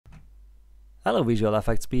Hello visual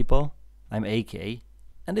effects people, I'm AK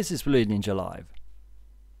and this is FluidNinja Live.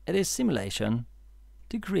 It is simulation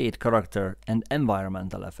to create character and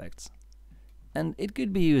environmental effects. And it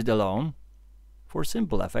could be used alone for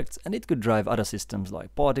simple effects, and it could drive other systems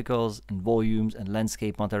like particles and volumes and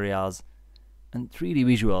landscape materials, and 3D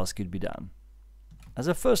visuals could be done. As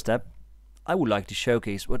a first step, I would like to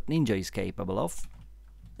showcase what Ninja is capable of.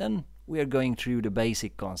 Then we are going through the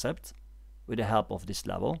basic concepts with the help of this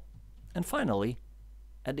level. And finally,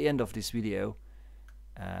 at the end of this video,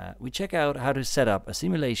 we check out how to set up a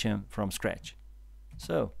simulation from scratch.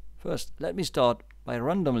 So, first, let me start by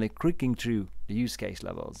randomly clicking through the use case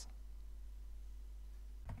levels.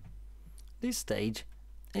 This stage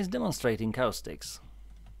is demonstrating caustics.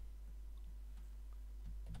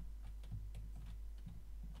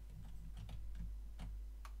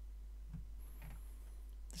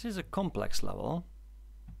 This is a complex level.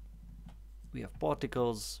 We have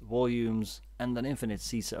particles, volumes, and an infinite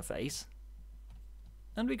sea surface.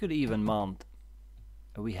 And we could even mount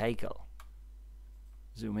a vehicle.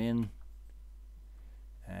 Zoom in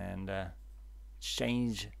and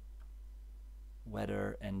change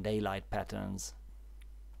weather and daylight patterns.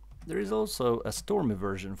 There is also a stormy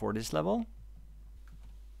version for this level.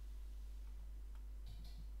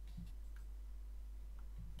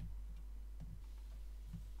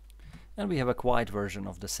 And we have a quiet version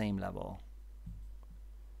of the same level.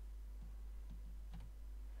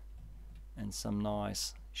 And some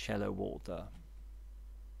nice shallow water.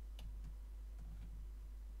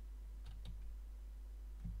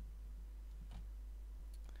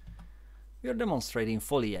 We are demonstrating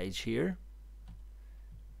foliage here.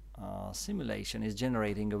 Simulation is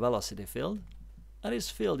generating a velocity field, and this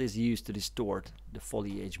field is used to distort the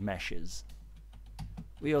foliage meshes.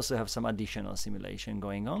 We also have some additional simulation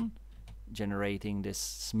going on, generating this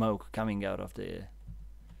smoke coming out of the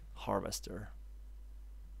harvester.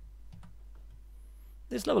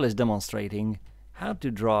 This level is demonstrating how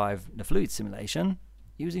to drive the fluid simulation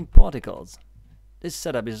using particles. This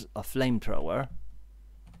setup is a flamethrower,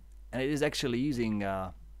 and it is actually using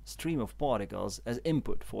a stream of particles as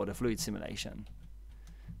input for the fluid simulation.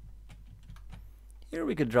 Here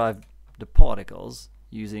we could drive the particles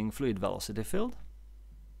using fluid velocity field.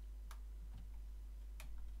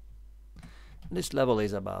 This level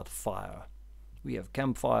is about fire. We have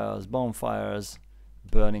campfires, bonfires,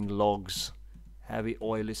 burning logs, heavy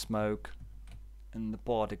oily smoke, and the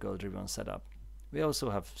particle driven setup. We also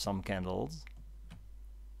have some candles,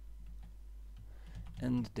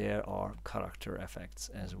 and there are character effects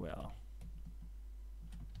as well.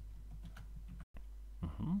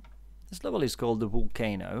 This level is called the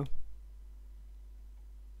volcano,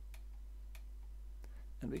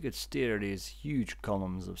 and we could steer these huge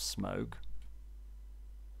columns of smoke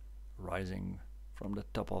rising from the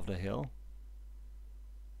top of the hill.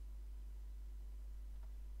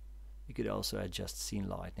 You could also adjust scene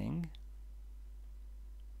lighting.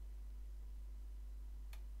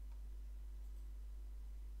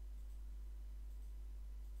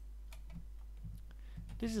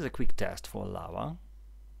 This is a quick test for lava,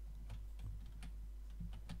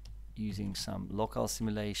 using some local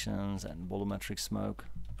simulations and volumetric smoke.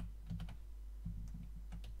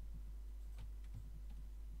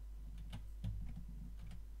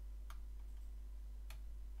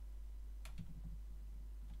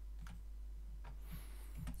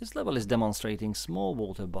 This level is demonstrating small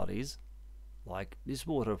water bodies, like this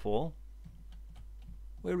waterfall,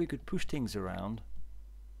 where we could push things around.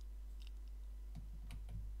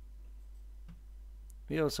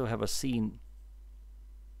 We also have a scene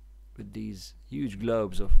with these huge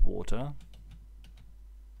globes of water.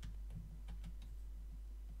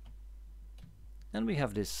 And we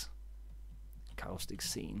have this caustic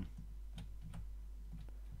scene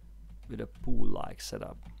with a pool-like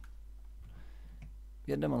setup.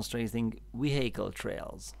 We are demonstrating vehicle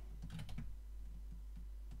trails.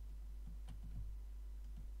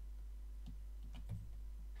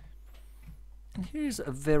 And here's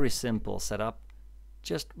a very simple setup.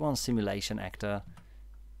 Just one simulation actor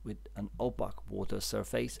with an opaque water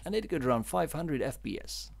surface, and it could run 500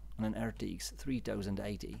 FPS on an RTX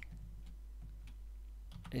 3080.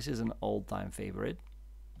 This is an all-time favorite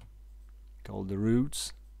called the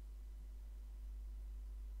Roots.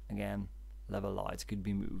 Again, level lights could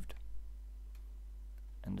be moved,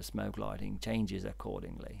 and the smoke lighting changes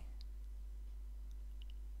accordingly.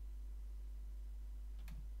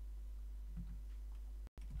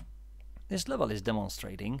 This level is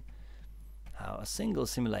demonstrating how a single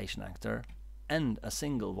simulation actor and a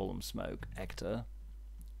single volume smoke actor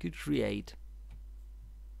could create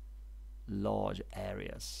large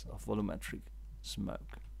areas of volumetric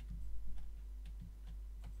smoke.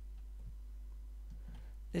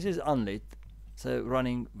 This is unlit, so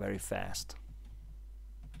running very fast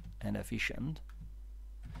and efficient.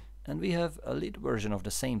 And we have a lit version of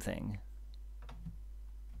the same thing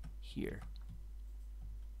here.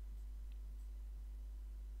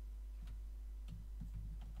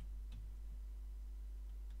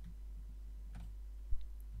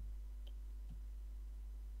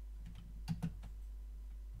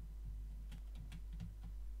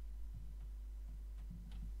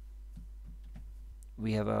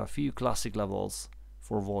 We have a few classic levels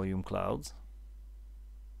for volume clouds.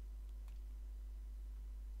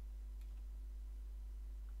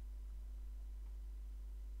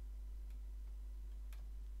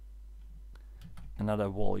 Another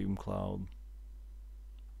volume cloud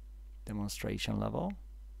demonstration level.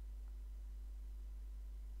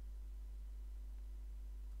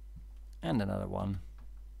 And another one.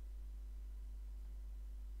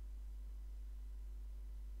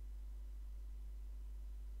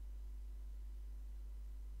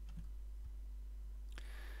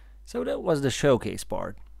 So that was the showcase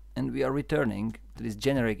part, and we are returning to this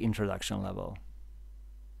generic introduction level.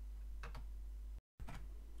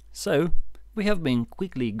 So we have been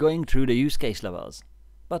quickly going through the use case levels,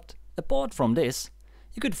 but apart from this,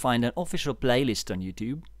 you could find an official playlist on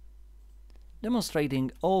YouTube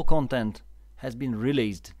demonstrating all content has been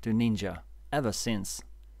released to Ninja ever since.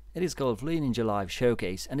 It is called FluidNinja Live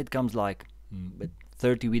Showcase, and it comes like with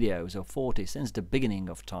 30 videos or 40 since the beginning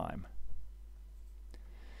of time.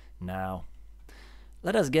 Now,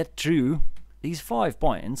 let us get through these 5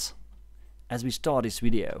 points as we start this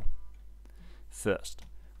video. First,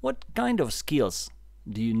 what kind of skills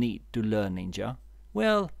do you need to learn Ninja?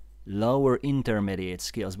 Well, lower intermediate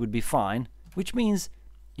skills would be fine, which means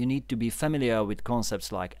you need to be familiar with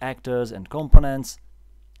concepts like actors and components,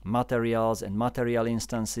 materials and material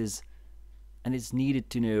instances, and it's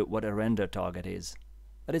needed to know what a render target is.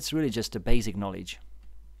 But it's really just a basic knowledge.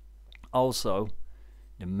 Also,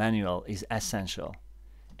 the manual is essential,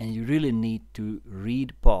 and you really need to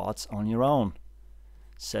read parts on your own.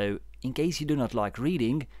 So, in case you do not like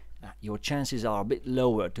reading, your chances are a bit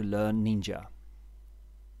lower to learn Ninja.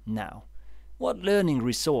 Now, what learning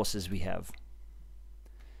resources we have?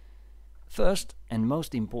 First and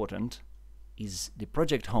most important is the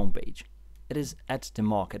project homepage. It is at the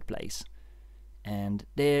marketplace, and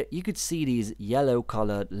there you could see these yellow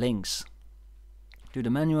colored links to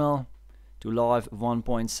the manual, to Live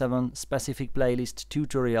 1.7 specific playlist,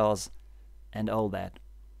 tutorials, and all that.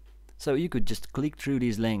 So you could just click through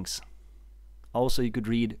these links. Also, you could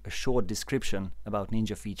read a short description about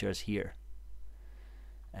Ninja features here.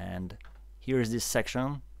 And here is this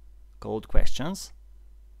section called questions.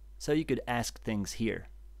 So you could ask things here.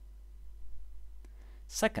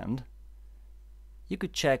 Second, you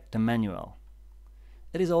could check the manual.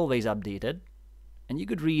 It is always updated, and you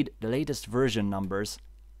could read the latest version numbers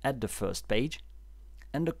at the first page,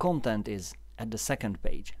 and the content is at the second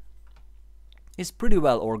page. It's pretty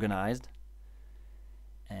well organized,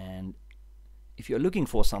 and if you're looking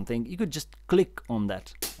for something, you could just click on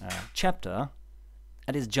that chapter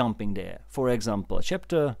and it's jumping there. For example,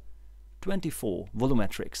 chapter 24,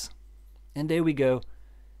 volumetrics. And there we go.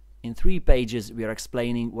 In 3 pages we are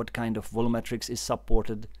explaining what kind of volumetrics is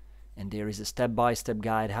supported, and there is a step-by-step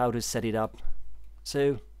guide how to set it up.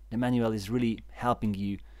 So the manual is really helping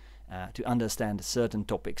you to understand certain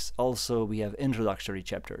topics. Also, we have introductory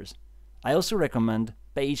chapters. I also recommend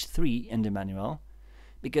page 3 in the manual,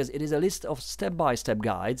 because it is a list of step-by-step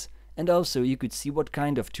guides, and also you could see what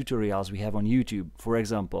kind of tutorials we have on YouTube. For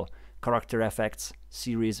example, character effects,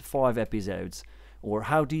 series 5 episodes, or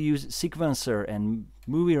how to use sequencer and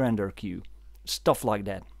movie render queue, stuff like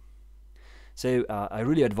that. So I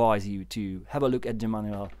really advise you to have a look at the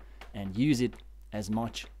manual and use it as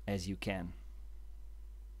much as you can.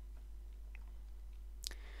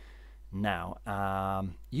 Now,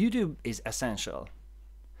 YouTube is essential.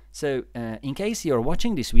 So in case you're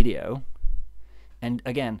watching this video, and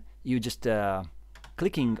again, you just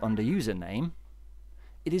clicking on the username,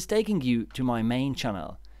 it is taking you to my main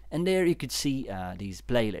channel, and there you could see these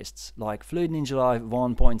playlists like FluidNinja Live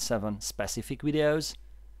 1.7 specific videos,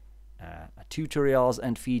 tutorials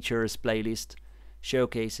and features playlist,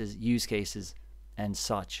 showcases, use cases, and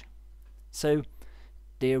such. So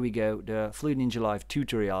there we go, the FluidNinja Live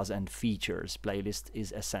tutorials and features playlist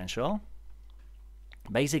is essential.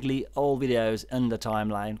 Basically all videos in the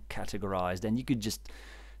timeline categorized, and you could just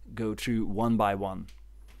go through one by one.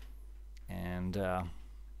 And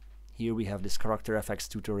here we have this character effects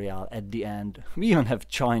tutorial at the end. We even have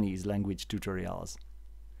Chinese language tutorials.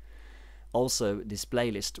 Also, this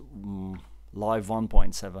playlist Live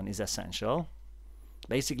 1.7 is essential,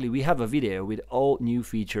 Basically, we have a video with all new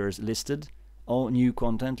features listed, all new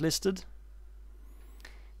content listed,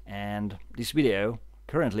 and this video,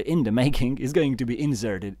 currently in the making, is going to be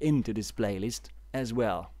inserted into this playlist as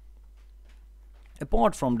well.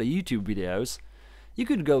 Apart from the YouTube videos, you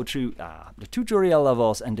could go through the tutorial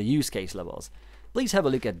levels and the use case levels. Please have a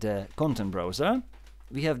look at the content browser.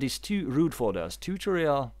 We have these two root folders,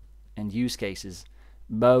 tutorial and use cases.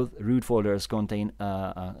 Both root folders contain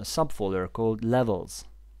a subfolder called levels.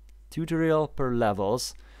 Tutorial per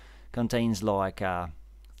levels contains like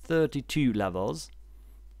 32 levels.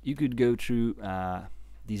 You could go through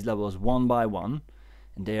these levels one by one,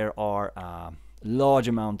 and there are a large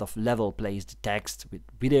amount of level placed text with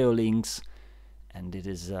video links, and it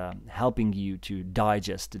is helping you to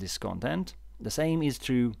digest this content. The same is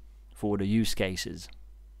true for the use cases.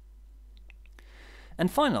 And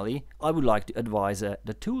finally, I would like to advise the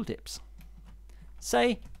tooltips.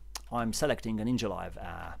 Say I'm selecting a Ninja Live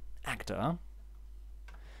actor,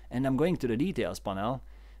 and I'm going to the details panel.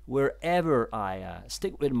 Wherever I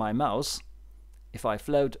stick with my mouse, if I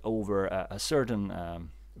float over a certain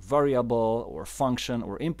variable or function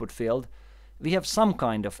or input field, we have some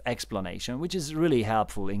kind of explanation, which is really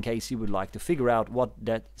helpful in case you would like to figure out what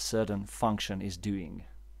that certain function is doing.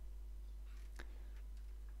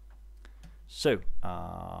 So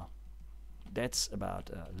that's about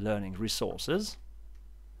learning resources.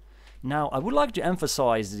 Now I would like to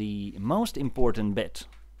emphasize the most important bit.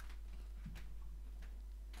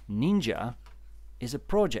 Ninja is a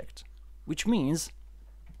project, which means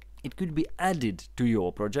it could be added to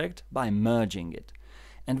your project by merging it.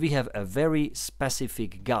 And we have a very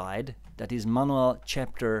specific guide, that is manual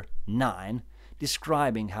chapter 9,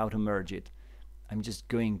 describing how to merge it. I'm just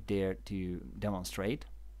going there to demonstrate.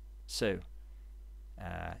 So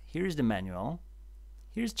here's the manual,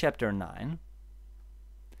 here's chapter 9,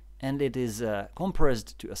 and it is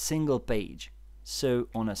compressed to a single page. So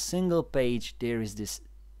on a single page there is this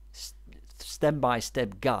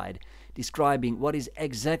step-by-step guide describing what is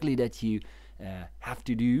exactly that you have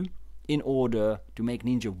to do in order to make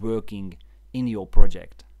Ninja working in your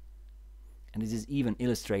project. And this is even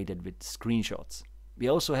illustrated with screenshots. We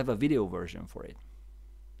also have a video version for it.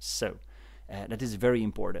 So that is very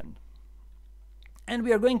important. And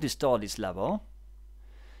we are going to start this level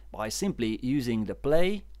by simply using the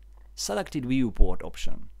play selected viewport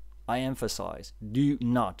option. I emphasize, do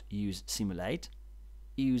not use simulate,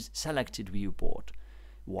 use selected viewport.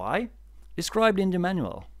 Why? Described in the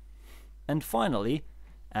manual. And finally,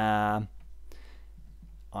 I'm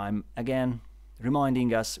again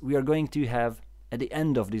reminding us, we are going to have at the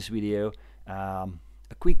end of this video a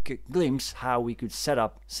quick glimpse how we could set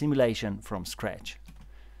up simulation from scratch.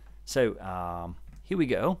 So here we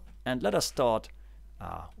go, and let us start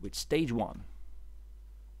with stage 1.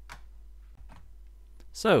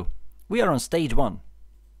 So we are on stage 1,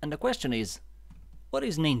 and the question is, what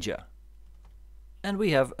is Ninja? And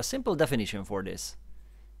we have a simple definition for this.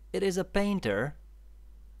 It is a painter,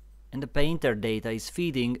 and the painter data is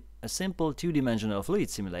feeding a simple two-dimensional fluid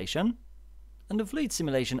simulation, and the fluid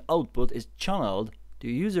simulation output is channeled to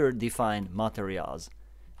user-defined materials.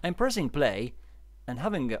 I'm pressing play and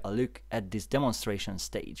having a look at this demonstration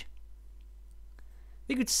stage.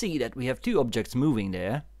 We could see that we have two objects moving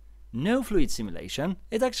there. No fluid simulation,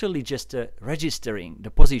 it's actually just registering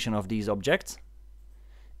the position of these objects,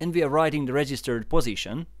 and we are writing the registered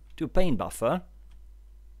position to a paint buffer,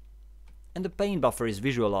 and the paint buffer is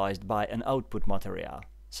visualized by an output material.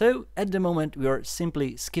 So at the moment we are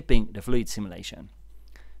simply skipping the fluid simulation.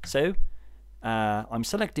 So I'm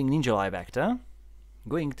selecting Ninja Live actor,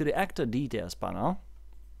 going to the actor details panel,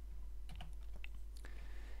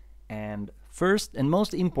 and first and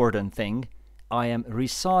most important thing, I am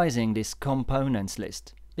resizing this components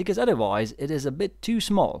list, because otherwise it is a bit too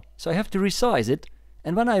small. So I have to resize it,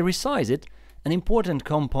 and when I resize it, an important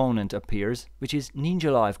component appears, which is Ninja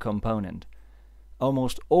Live component.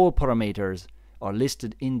 Almost all parameters are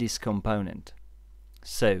listed in this component.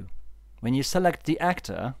 So when you select the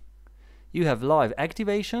actor, you have live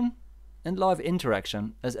activation and live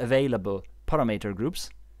interaction as available parameter groups,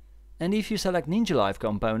 and if you select Ninja Live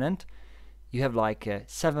component, you have like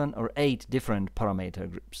 7 or 8 different parameter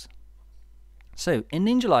groups. So in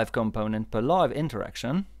Ninja Live component per live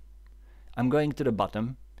interaction, I'm going to the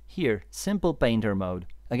bottom, here simple painter mode.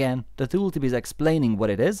 Again, the tooltip is explaining what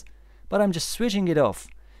it is, but I'm just switching it off,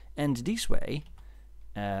 and this way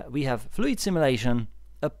we have fluid simulation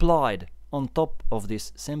applied on top of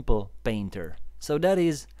this simple painter. So that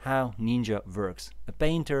is how Ninja works. A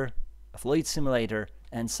painter, a fluid simulator,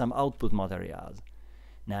 and some output materials.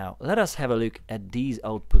 Now let us have a look at these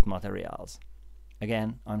output materials.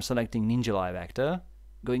 Again, I'm selecting Ninja Live actor,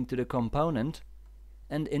 going to the component,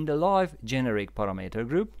 and in the live generic parameter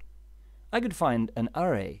group, I could find an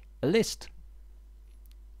array, a list,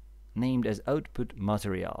 named as output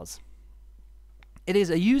materials. It is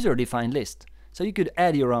a user-defined list, so you could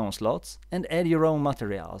add your own slots and add your own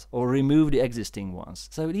materials or remove the existing ones.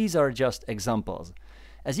 So these are just examples.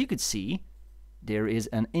 As you could see, there is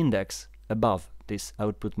an index above this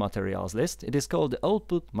output materials list. It is called the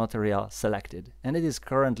output material selected, and it is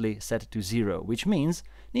currently set to 0, which means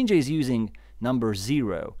Ninja is using number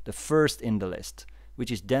 0, the first in the list,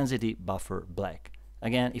 which is density buffer black.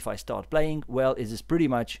 Again, if I start playing, well, it is pretty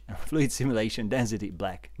much fluid simulation density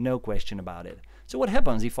black, no question about it. So what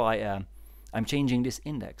happens if I'm changing this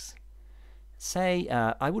index? Say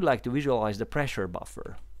I would like to visualize the pressure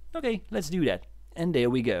buffer. Okay, let's do that. And there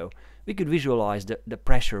we go. We could visualize the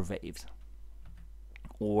pressure waves.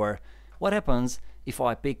 Or what happens if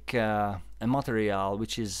I pick a material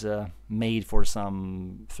which is made for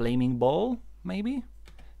some flaming ball, maybe?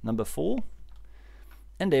 Number 4.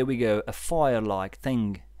 And there we go, a fire-like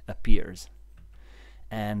thing appears.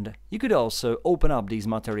 And you could also open up these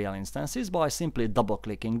material instances by simply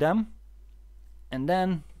double-clicking them. And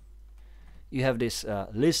then you have this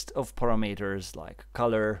list of parameters like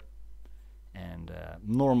color and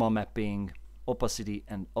normal mapping, opacity,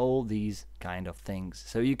 and all these kind of things.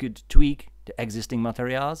 So you could tweak the existing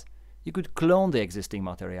materials. You could clone the existing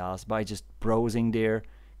materials by just browsing there,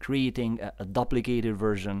 creating a duplicated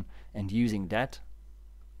version and using that.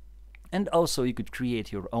 And also you could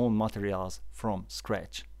create your own materials from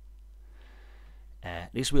scratch.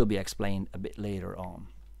 This will be explained a bit later on.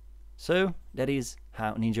 So that is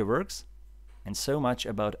how Ninja works, and so much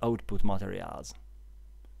about output materials.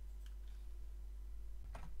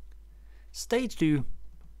 Stage 2,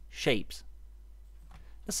 shapes.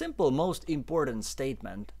 A simple, most important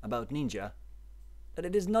statement about Ninja that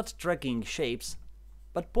it is not tracking shapes,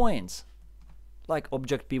 but points, like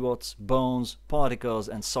object pivots, bones, particles,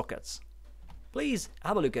 and sockets. Please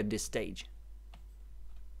have a look at this stage.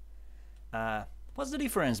 What's the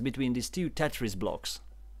difference between these two Tetris blocks?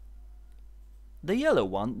 The yellow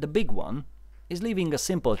one, the big one, is leaving a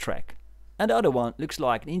simple track, and the other one looks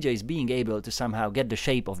like Ninja is being able to somehow get the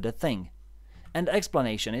shape of the thing. And the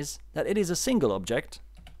explanation is that it is a single object,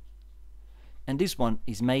 and this one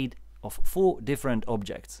is made of 4 different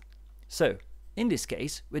objects. So, in this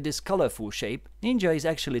case, with this colorful shape, Ninja is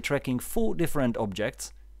actually tracking 4 different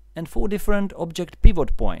objects and 4 different object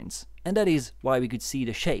pivot points, and that is why we could see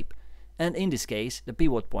the shape. And in this case, the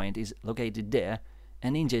pivot point is located there,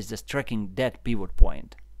 and Ninja is just tracking that pivot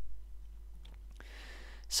point.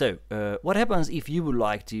 So, what happens if you would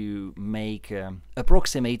like to make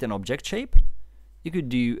approximate an object shape? You could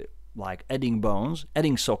do like adding bones,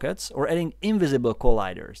 adding sockets, or adding invisible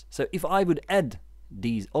colliders. So if I would add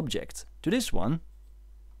these objects to this one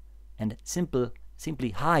and simply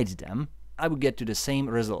hide them, I would get to the same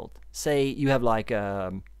result. Say you have like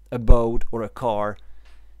a boat or a car.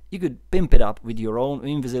 You could pimp it up with your own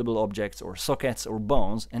invisible objects or sockets or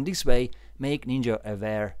bones, and this way make Ninja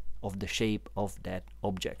aware of the shape of that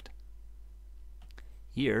object.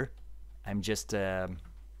 Here I'm just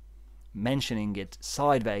mentioning it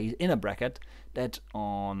sideways in a bracket that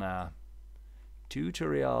on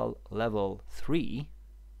tutorial level 3,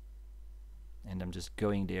 and I'm just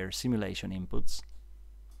going there, simulation inputs.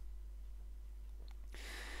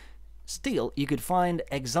 Still, you could find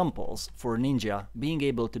examples for Ninja being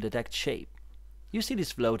able to detect shape. You see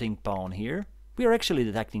this floating pawn here? We are actually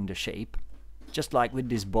detecting the shape, just like with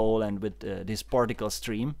this ball and with this particle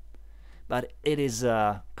stream. But it is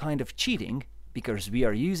kind of cheating because we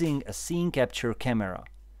are using a scene capture camera.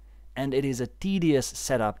 And it is a tedious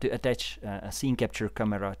setup to attach a scene capture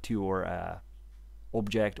camera to your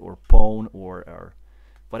object or pawn or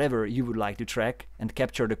whatever you would like to track and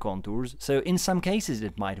capture the contours. So in some cases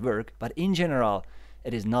it might work, but in general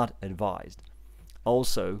it is not advised.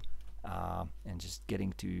 Also, and just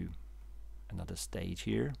getting to another stage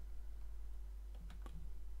here.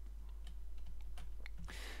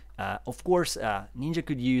 Of course, Ninja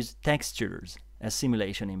could use textures as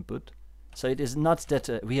simulation input. So it is not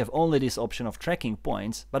that we have only this option of tracking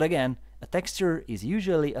points, but again, a texture is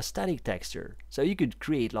usually a static texture. So you could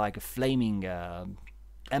create like a flaming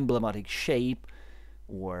emblematic shape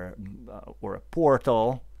or a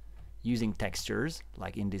portal using textures,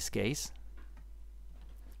 like in this case.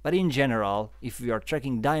 But in general, if we are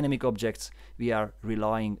tracking dynamic objects, we are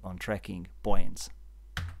relying on tracking points.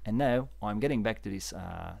 And now I'm getting back to this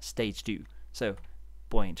stage 2, so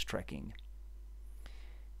point tracking.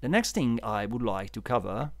 The next thing I would like to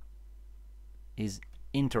cover is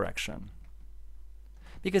interaction,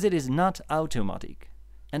 because it is not automatic.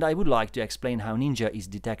 And I would like to explain how Ninja is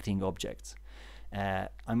detecting objects.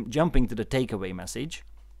 I'm jumping to the takeaway message.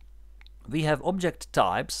 We have object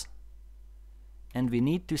types, and we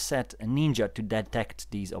need to set a Ninja to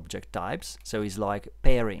detect these object types. So it's like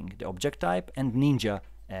pairing the object type and Ninja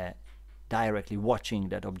directly watching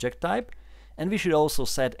that object type. And we should also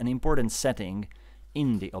set an important setting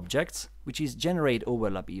in the objects, which is generate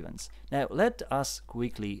overlap events. Now let us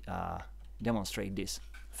quickly demonstrate this.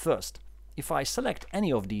 First, if I select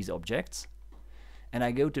any of these objects and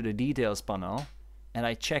I go to the details panel and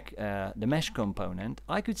I check the mesh component,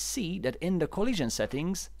 I could see that in the collision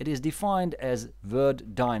settings it is defined as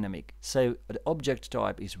word dynamic. So the object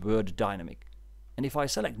type is word dynamic. And if I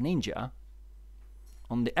select Ninja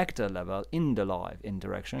on the actor level in the live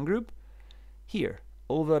interaction group, here,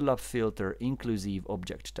 overlap filter inclusive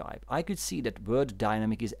object type, I could see that word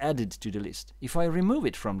dynamic is added to the list. If I remove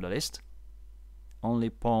it from the list, only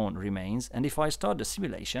pawn remains, and if I start the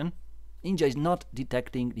simulation, Ninja is not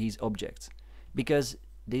detecting these objects, because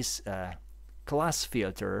this class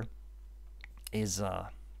filter is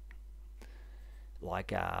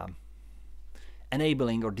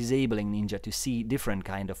enabling or disabling Ninja to see different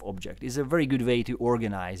kind of object. It's a very good way to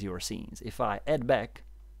organize your scenes. If I add back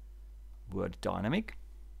word dynamic,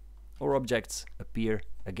 our objects appear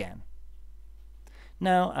again.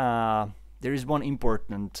 Now there is one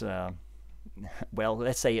important well,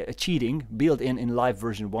 let's say a cheating built in live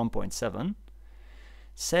version 1.7.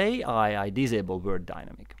 Say I disable word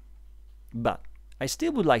dynamic, but I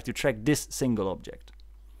still would like to track this single object.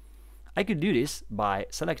 I could do this by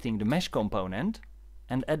selecting the mesh component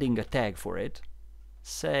and adding a tag for it.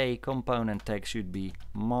 Say component tag should be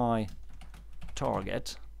my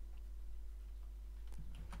target,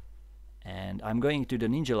 and I'm going to the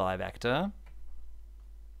Ninja Live actor,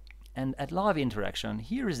 and at live interaction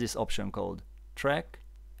here is this option called track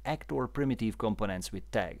actor primitive components with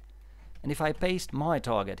tag. And if I paste my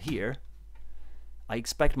target here, I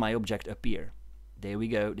expect my object appear. There we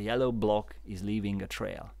go, the yellow block is leaving a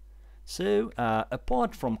trail. So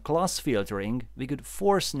apart from class filtering, we could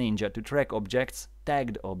force Ninja to track objects,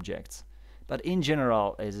 tagged objects. But in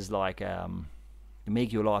general, it is like to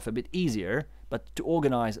make your life a bit easier, but to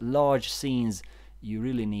organize large scenes you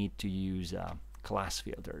really need to use class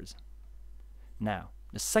filters. Now,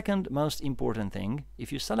 the second most important thing,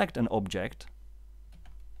 if you select an object,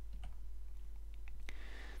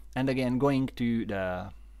 and again going to the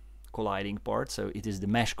colliding part, so it is the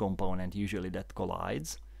mesh component usually that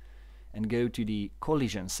collides, and go to the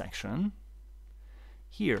collision section,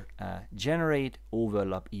 here generate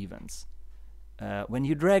overlap events. When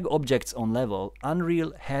you drag objects on level,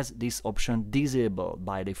 Unreal has this option disabled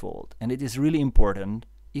by default, and it is really important.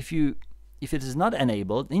 If it is not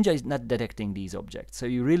enabled, Ninja is not detecting these objects, so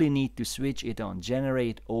you really need to switch it on,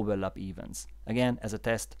 generate overlap events. Again, as a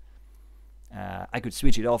test, I could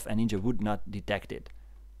switch it off and Ninja would not detect it.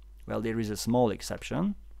 Well, there is a small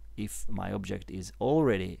exception. If my object is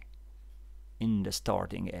already in the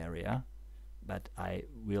starting area, but I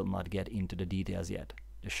will not get into the details yet.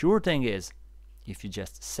 The sure thing is, if you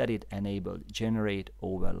just set it enabled, generate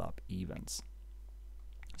overlap events.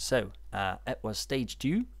 So that was stage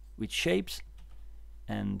 2 with shapes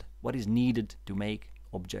and what is needed to make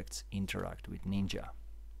objects interact with Ninja.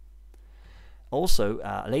 Also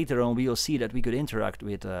later on we will see that we could interact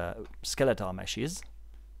with skeletal meshes,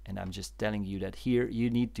 and I'm just telling you that here you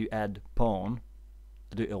need to add pawn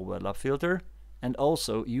to the overlap filter, and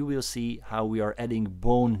also you will see how we are adding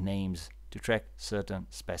bone names to track certain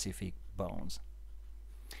specific bones.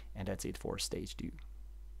 And that's it for stage 2.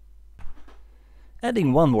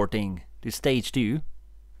 Adding one more thing to stage 2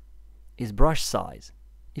 is brush size.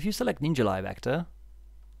 If you select Ninja Live Actor,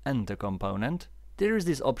 enter component, there is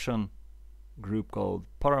this option group called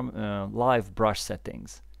Live Brush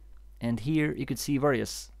Settings. And here you could see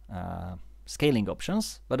various scaling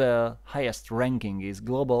options, but the highest ranking is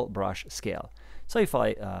Global Brush Scale. So if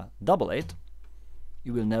I double it,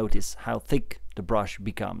 you will notice how thick the brush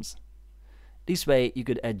becomes. This way you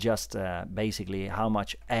could adjust basically how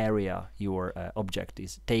much area your object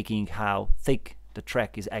is taking, how thick the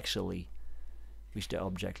track is actually which the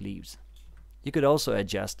object leaves. You could also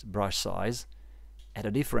adjust brush size at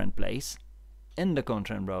a different place. In the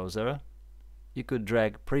content browser you could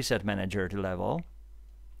drag preset manager to level.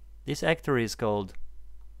 This actor is called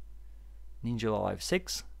Ninja Live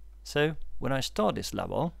 6, so when I start this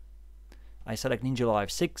level I select Ninja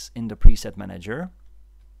Live 6 in the preset manager,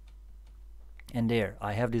 and there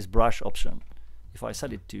I have this brush option. If I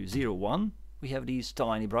set it to 0.1, we have these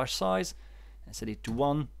tiny brush size, and set it to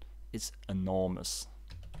 1, it's enormous.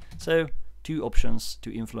 So 2 options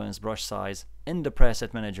to influence brush size in the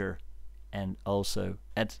preset manager and also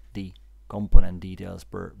add the component details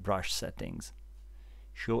per brush settings.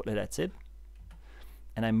 Shortly, that's it.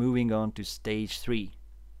 And I'm moving on to stage 3,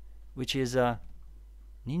 which is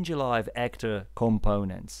Ninja Live actor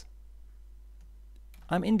components.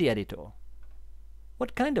 I'm in the editor.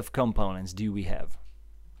 What kind of components do we have?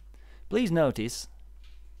 Please notice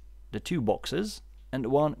the 2 boxes and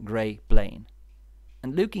 1 gray plane.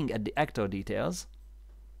 And looking at the actor details,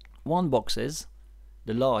 1 box is,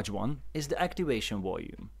 the large one, is the activation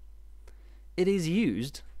volume. It is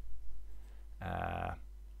used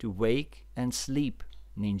to wake and sleep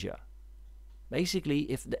Ninja.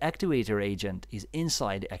 Basically, if the activator agent is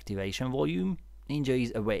inside the activation volume, Ninja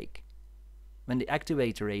is awake. When the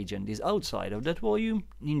activator agent is outside of that volume,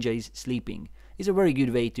 Ninja is sleeping. It's a very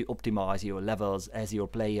good way to optimize your levels as your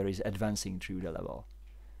player is advancing through the level.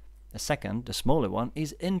 The second, the smaller one,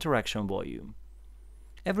 is interaction volume.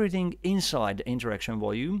 Everything inside the interaction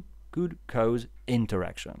volume could cause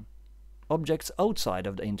interaction. Objects outside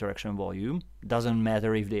of the interaction volume, doesn't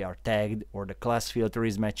matter if they are tagged or the class filter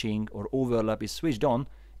is matching or overlap is switched on,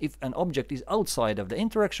 if an object is outside of the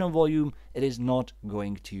interaction volume, it is not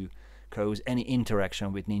going to cause any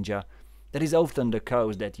interaction with Ninja. That is often the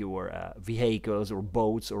cause that your vehicles or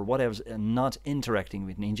boats or whatever are not interacting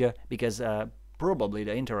with Ninja, because probably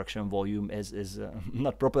the interaction volume is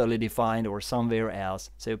not properly defined or somewhere else,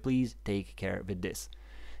 so please take care with this.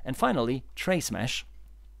 And finally, TraceMesh,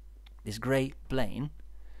 this gray plane,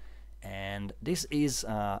 and this is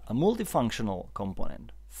a multifunctional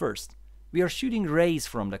component. First, we are shooting rays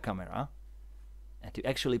from the camera to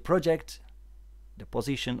actually project the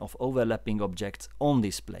position of overlapping objects on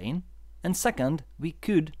this plane, and second, we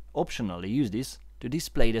could optionally use this to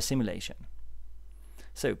display the simulation.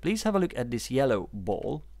 So please have a look at this yellow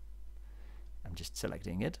ball. I'm just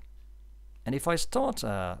selecting it. And if I start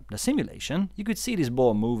the simulation, you could see this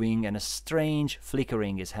ball moving and a strange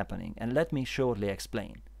flickering is happening. And let me shortly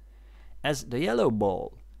explain. As the yellow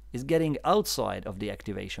ball is getting outside of the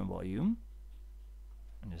activation volume,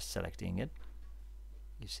 I'm just selecting it.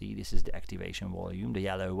 You see, this is the activation volume, the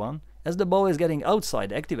yellow one. As the ball is getting outside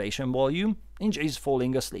the activation volume, Ninja is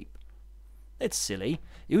falling asleep. It's silly.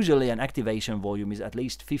 Usually an activation volume is at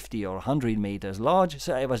least 50 or 100 meters large,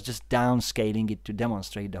 so I was just downscaling it to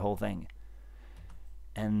demonstrate the whole thing.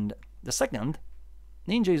 And the second,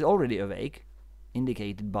 Ninja is already awake,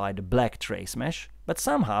 indicated by the black trace mesh, but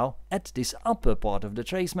somehow at this upper part of the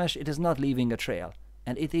trace mesh it is not leaving a trail,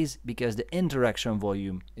 and it is because the interaction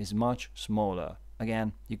volume is much smaller.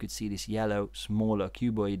 Again, you could see this yellow, smaller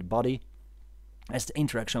cuboid body as the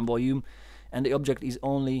interaction volume, and the object is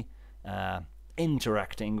only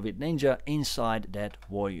interacting with Ninja inside that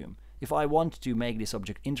volume. If I want to make this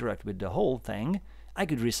object interact with the whole thing, I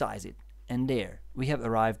could resize it. And there, we have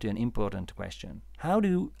arrived to an important question. How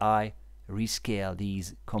do I rescale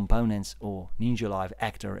these components or Ninja Live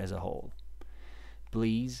actor as a whole?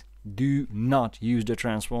 Please do not use the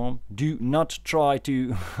transform. Do not try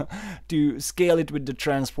to, to scale it with the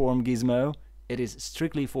transform gizmo. It is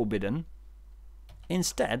strictly forbidden.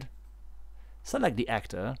 Instead, select the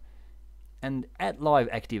actor, and at live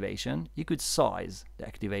activation, you could size the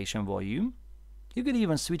activation volume. You could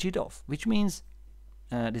even switch it off, which means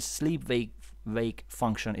this sleep-wake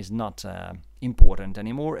function is not important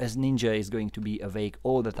anymore, as Ninja is going to be awake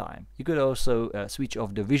all the time. You could also switch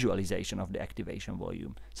off the visualization of the activation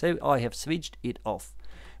volume. So I have switched it off.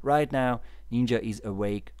 Right now, Ninja is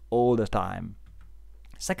awake all the time.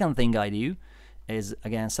 Second thing I do is,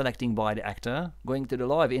 again, selecting by the actor, going to the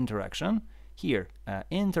live interaction. Here,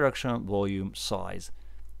 interaction volume size.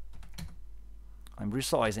 I'm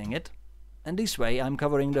resizing it, and this way I'm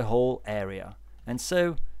covering the whole area. And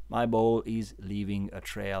so my ball is leaving a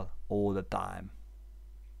trail all the time.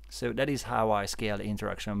 So that is how I scale the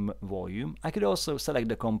interaction volume. I could also select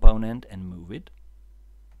the component and move it.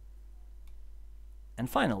 And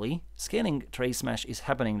finally, scaling TraceMesh is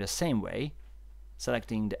happening the same way.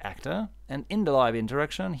 Selecting the actor, and in the live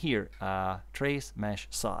interaction, here, TraceMesh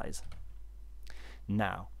size.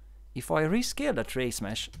 Now, if I rescale the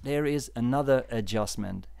TraceMesh, there is another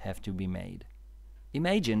adjustment have to be made.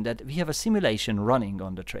 Imagine that we have a simulation running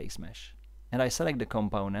on the TraceMesh, and I select the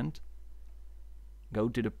component, go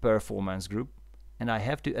to the performance group, and I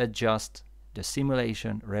have to adjust the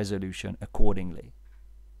simulation resolution accordingly.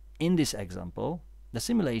 In this example, the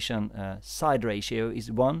simulation side ratio is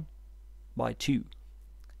 1:2,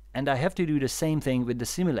 and I have to do the same thing with the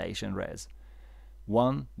simulation res,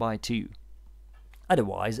 1:2.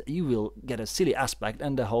 Otherwise, you will get a silly aspect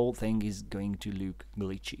and the whole thing is going to look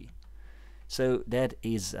glitchy. So that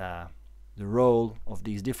is the role of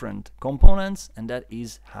these different components, and that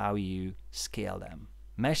is how you scale them.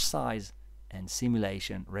 Mesh size, and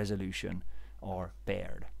simulation resolution are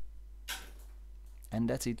paired. And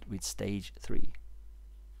that's it with stage 3.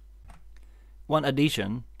 One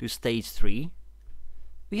addition to stage 3,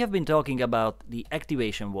 we have been talking about the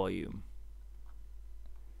activation volume,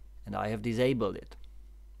 and I have disabled it.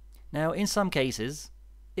 Now in some cases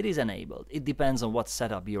it is enabled. It depends on what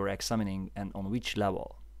setup you're examining and on which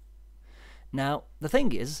level. Now the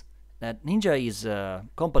thing is that Ninja is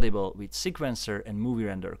compatible with sequencer and movie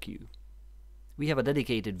render queue. We have a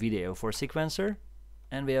dedicated video for sequencer,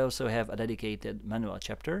 and we also have a dedicated manual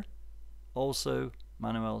chapter. Also,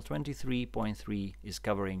 manual 23.3 is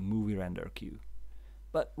covering movie render queue.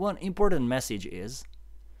 But one important message is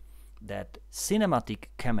that cinematic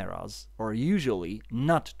cameras are usually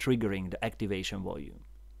not triggering the activation volume.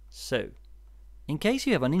 So, in case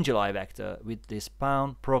you have a Ninja Live actor with this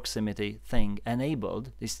pound proximity thing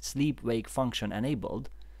enabled, this sleep-wake function enabled,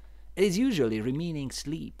 it is usually remaining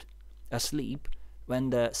asleep when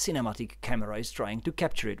the cinematic camera is trying to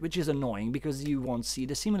capture it, which is annoying because you won't see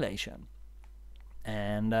the simulation.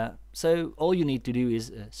 And so all you need to do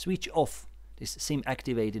is switch off this sim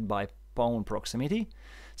activated by pound proximity,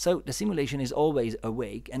 so the simulation is always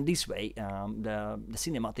awake, and this way the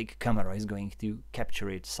cinematic camera is going to capture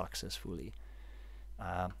it successfully.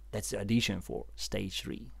 That's the addition for stage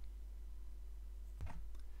 3.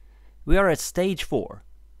 We are at stage 4,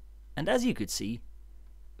 and as you could see,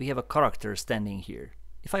 we have a character standing here.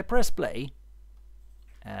 If I press play,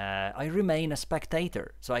 I remain a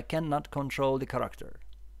spectator, so I cannot control the character.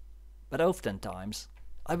 But oftentimes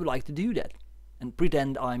I would like to do that and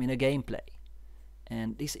pretend I'm in a gameplay.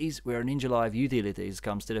 And this is where Ninja Live Utilities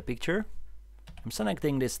comes to the picture. I'm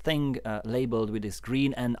selecting this thing labeled with this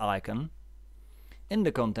green N icon. In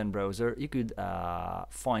the content browser you could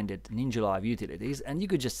find it Ninja Live Utilities, and you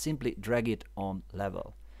could just simply drag it on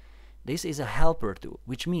level. This is a helper tool,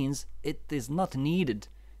 which means it is not needed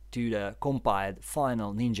to the compiled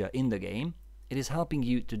final Ninja in the game. It is helping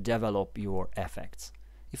you to develop your effects.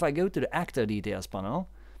 If I go to the actor details panel,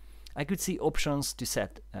 I could see options to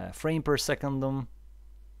set frame per second.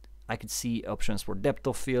 I could see options for depth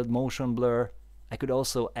of field, motion blur. I could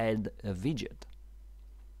also add a widget.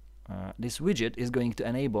 This widget is going to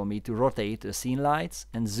enable me to rotate the scene lights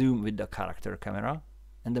and zoom with the character camera.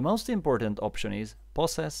 And the most important option is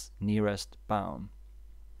possess nearest pawn.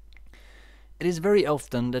 It is very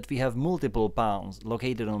often that we have multiple pawns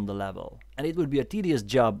located on the level, and it would be a tedious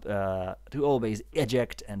job to always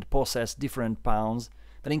eject and possess different pawns.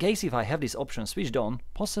 But in case if I have this option switched on,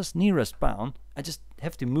 possess nearest pawn, I just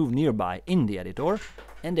have to move nearby in the editor,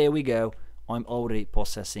 and there we go, I'm already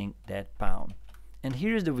possessing that pawn. And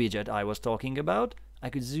here's the widget I was talking about.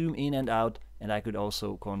 I could zoom in and out, and I could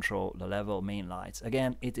also control the level main lights.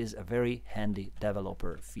 Again, it is a very handy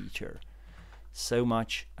developer feature. So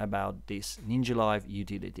much about this Ninja Live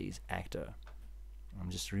Utilities actor. I'm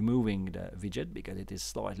just removing the widget because it is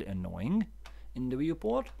slightly annoying in the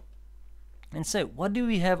viewport. And so, what do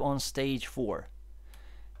we have on stage 4?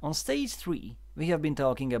 On stage 3, we have been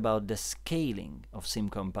talking about the scaling of sim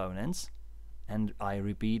components, and I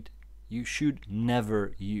repeat, you should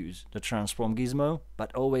never use the transform gizmo,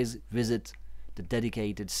 but always visit the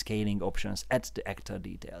dedicated scaling options at the actor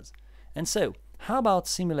details. And so, how about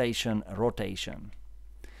simulation rotation?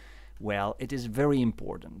 Well, it is very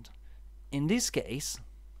important. In this case,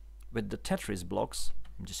 with the Tetris blocks,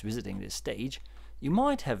 I'm just visiting this stage, you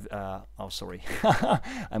might have, oh sorry,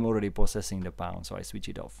 I'm already possessing the pawn, so I switch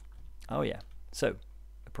it off. Oh yeah, so,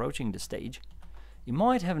 approaching the stage, you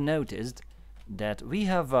might have noticed that we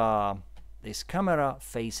have this camera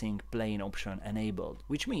facing plane option enabled,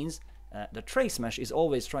 which means the TraceMesh is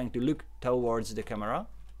always trying to look towards the camera,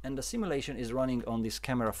 and the simulation is running on this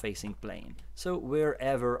camera facing plane. So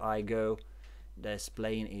wherever I go, this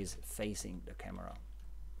plane is facing the camera.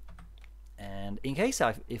 And in case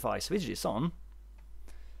if I switch this on,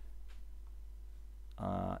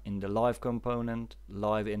 in the live component,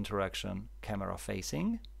 live interaction, camera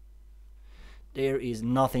facing, there is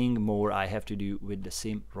nothing more I have to do with the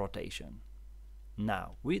sim rotation.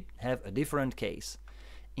 Now, we have a different case.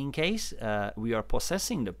 In case we are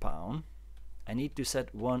possessing the pawn, I need to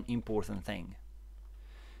set one important thing.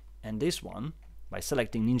 And this one, by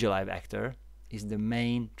selecting Ninja Live Actor, is the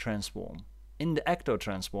main transform. In the Actor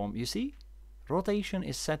transform, you see, rotation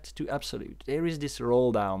is set to absolute. There is this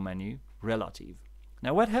roll down menu, relative.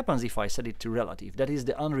 Now what happens if I set it to relative? That is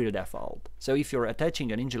the Unreal default. So if you're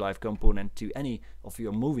attaching a Ninja Live component to any of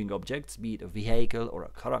your moving objects, be it a vehicle or a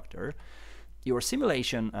character, your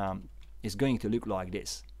simulation is going to look like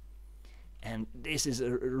this. And this is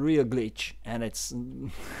a real glitch, and it's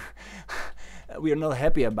we are not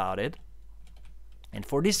happy about it. And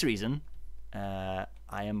for this reason, I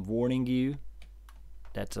am warning you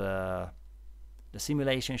that the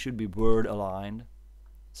simulation should be word aligned,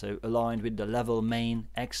 so aligned with the level main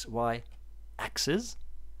XY axis.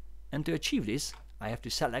 And to achieve this, I have to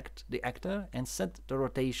select the actor and set the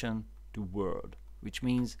rotation to word, which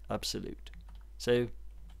means absolute. So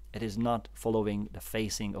it is not following the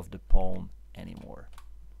facing of the pawn anymore.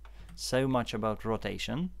 So much about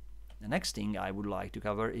rotation. The next thing I would like to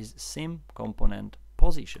cover is sim component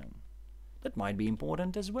position. That might be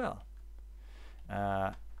important as well.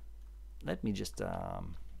 Let me just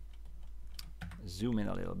zoom in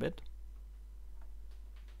a little bit.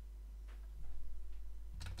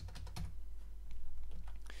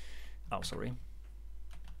 Oh, sorry.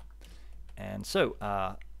 And so,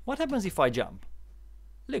 what happens if I jump?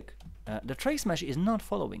 Look, the TraceMesh is not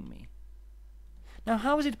following me. Now,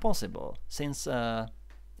 how is it possible? Since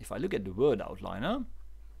if I look at the word outliner,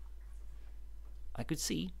 I could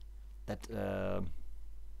see that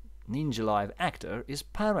Ninja Live actor is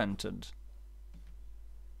parented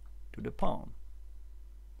to the pawn.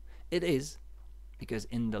 It is because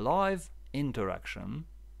in the live interaction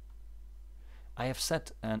I have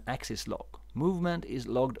set an axis lock. Movement is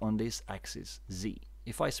logged on this axis Z.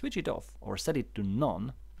 If I switch it off or set it to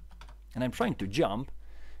none and I'm trying to jump,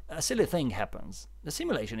 a silly thing happens. The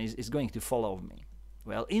simulation is going to follow me.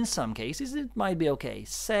 Well, in some cases it might be okay.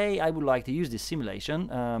 Say I would like to use this simulation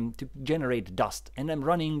to generate dust and I'm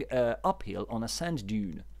running uphill on a sand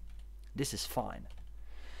dune. This is fine.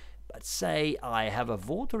 But say I have a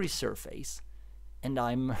watery surface and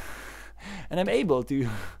I'm unable to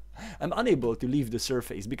leave the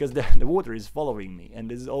surface because the water is following me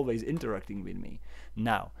and is always interacting with me.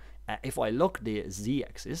 Now, if I lock the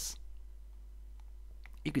Z-axis,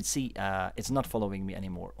 you could see it's not following me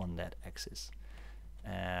anymore on that axis.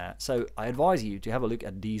 So I advise you to have a look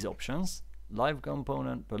at these options: live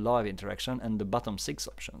component per live interaction and the bottom 6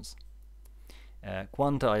 options.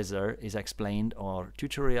 Quantizer is explained on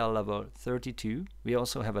tutorial level 32. We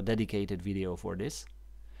also have a dedicated video for this.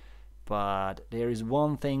 But there is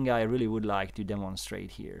one thing I really would like to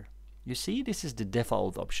demonstrate here. You see, this is the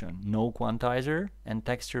default option, no quantizer, and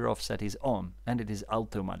texture offset is on, and it is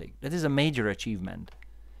automatic. That is a major achievement.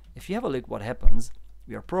 If you have a look what happens,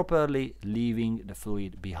 we are properly leaving the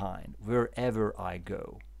fluid behind wherever I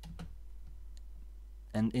go.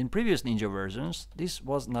 And in previous Ninja versions, this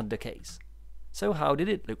was not the case. So how did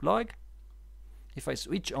it look like? If I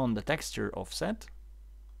switch on the texture offset,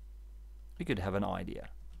 we could have an idea.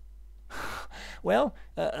 Well,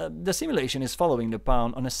 the simulation is following the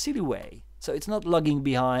pawn on a silly way. So it's not lagging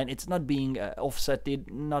behind, it's not being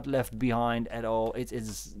offsetted, not left behind at all.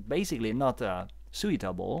 It's basically not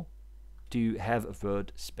suitable to have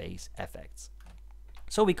word space effects.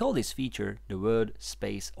 So we call this feature the word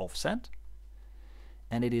space offset,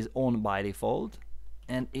 and it is on by default,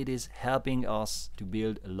 and it is helping us to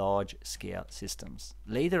build large scale systems.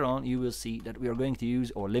 Later on you will see that we are going to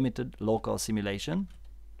use our limited local simulation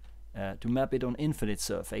to map it on infinite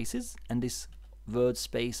surfaces, and this word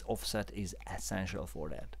space offset is essential for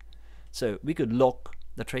that. So we could lock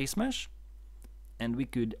the TraceMesh, and we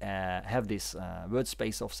could have this word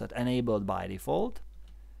space offset enabled by default,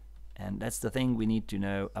 and that's the thing we need to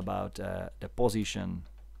know about the position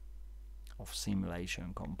of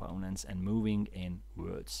simulation components and moving in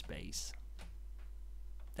word space.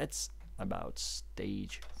 That's about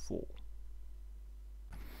stage 4.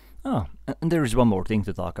 Oh, and there is one more thing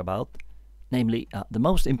to talk about, namely the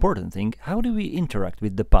most important thing: how do we interact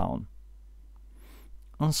with the pawn?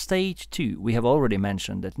 On stage 2 we have already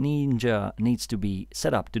mentioned that Ninja needs to be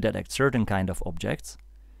set up to detect certain kind of objects,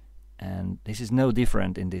 and this is no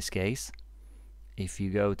different in this case. If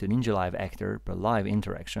you go to Ninja Live Actor per live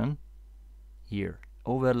interaction, here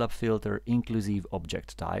overlap filter, inclusive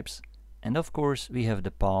object types, and of course we have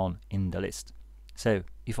the pawn in the list. So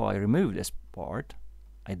if I remove this part,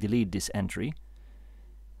 I delete this entry,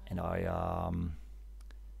 and I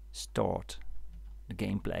start the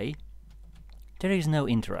gameplay, there is no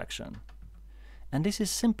interaction. And this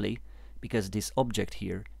is simply because this object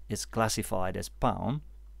here is classified as pawn,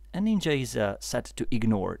 and Ninja is set to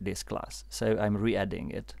ignore this class, so I'm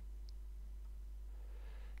re-adding it.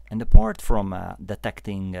 And apart from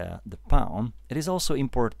detecting the pawn, it is also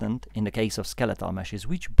important in the case of skeletal meshes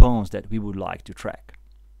which bones that we would like to track.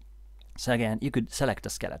 So again, you could select a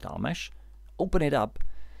skeletal mesh, open it up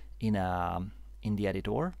in the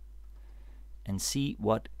editor, and see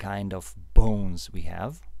what kind of bones we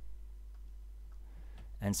have.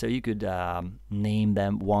 And so you could name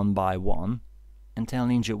them one by one and tell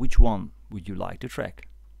Ninja which one would you like to track.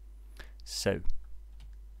 So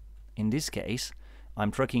in this case,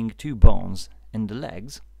 I'm tracking 2 bones in the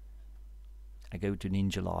legs, I go to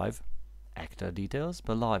Ninja Live, actor details,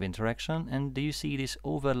 per live interaction, and do you see this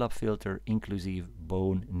overlap filter inclusive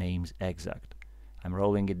bone names exact? I'm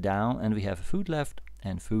rolling it down and we have foot left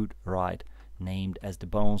and foot right named as the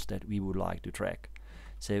bones that we would like to track.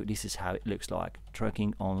 So this is how it looks like,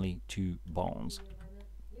 tracking only 2 bones.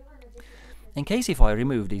 In case if I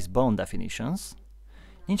remove these bone definitions,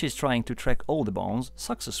 Ninja is trying to track all the bones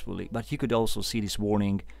successfully, but you could also see this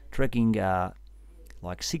warning tracking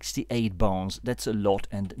like 68 bones. That's a lot,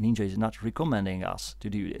 and Ninja is not recommending us to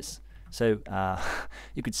do this. So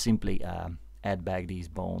you could simply add back these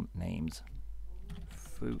bone names.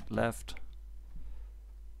 Foot left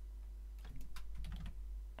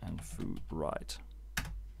and foot right.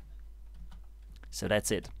 So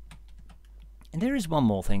that's it. And there is one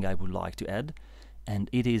more thing I would like to add, and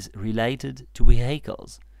it is related to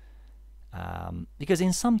vehicles. Because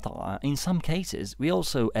in some cases we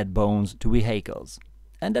also add bones to vehicles,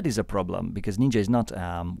 and that is a problem because Ninja is not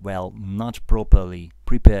not properly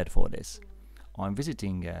prepared for this. I'm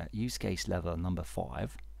visiting use case level number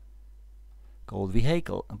 5 called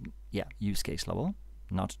vehicle. Use case level,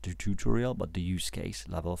 not the tutorial, but the use case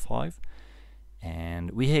level 5,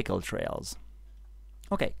 and vehicle trails.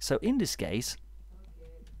 Okay, so in this case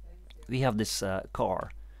we have this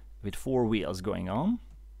car with 4 wheels going on,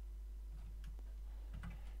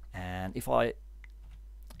 and if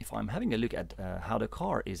I'm having a look at how the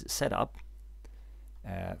car is set up,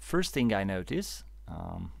 first thing I notice,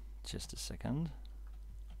 just a second,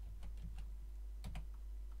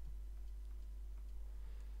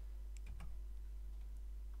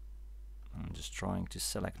 I'm just trying to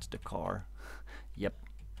select the car. Yep.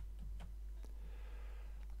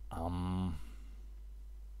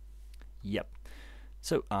 Yep.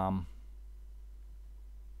 So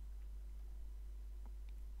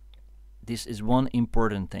this is one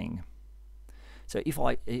important thing. So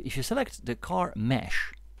if you select the car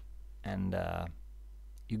mesh and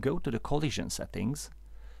you go to the collision settings,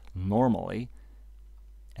 normally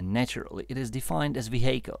and naturally it is defined as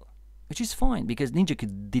vehicle, which is fine because Ninja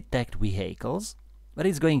could detect vehicles, but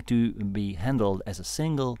it's going to be handled as a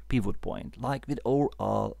single pivot point, like with all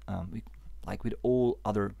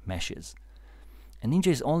other meshes. And Ninja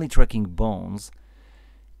is only tracking bones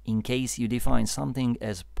in case you define something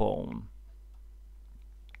as bone.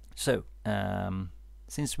 So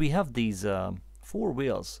since we have these 4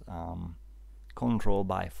 wheels controlled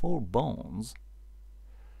by 4 bones,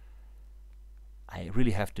 I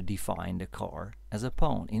really have to define the car as a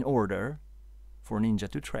bone in order for Ninja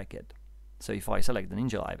to track it. So if I select the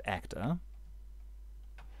Ninja Live actor,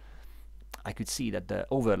 I could see that the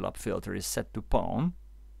overlap filter is set to bone,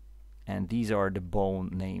 and these are the bone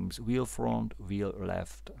names: wheel front, wheel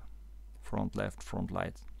left, front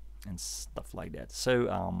right, and stuff like that.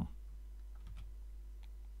 So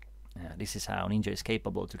this is how Ninja is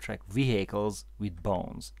capable to track vehicles with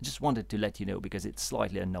bones. Just wanted to let you know because it's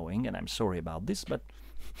slightly annoying, and I'm sorry about this, but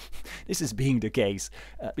this is being the case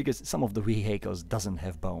because some of the vehicles doesn't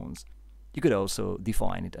have bones. You could also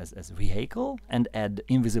define it as vehicle and add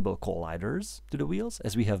invisible colliders to the wheels,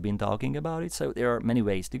 as we have been talking about it. So there are many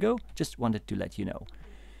ways to go. Just wanted to let you know.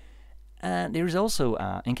 And there is also,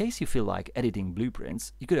 in case you feel like editing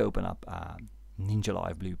blueprints, you could open up Ninja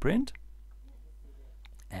Live Blueprint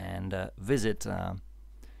and visit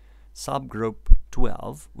subgroup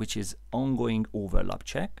 12, which is ongoing overlap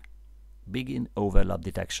check, begin overlap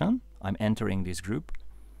detection. I'm entering this group,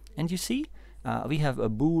 and you see we have a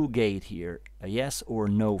bool gate here, a yes or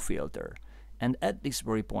no filter. And at this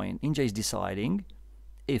very point, Ninja is deciding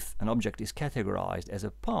if an object is categorized as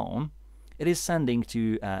a bone, it is sending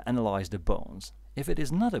to analyze the bones. If it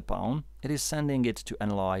is not a bone, it is sending it to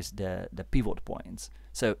analyze the pivot points.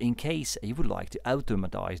 So in case you would like to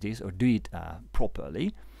automatize this or do it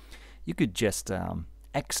properly, you could just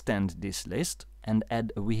extend this list and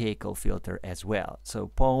add a vehicle filter as well.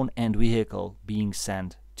 So bone and vehicle being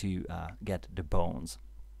sent to get the bones.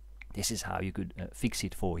 This is how you could fix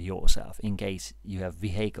it for yourself in case you have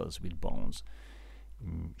vehicles with bones.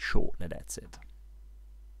 Shortly, that's it.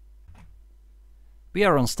 We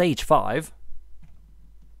are on stage 5,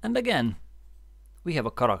 and again we have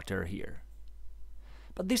a character here,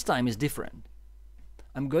 but this time is different.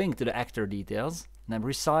 I'm going to the actor details and I'm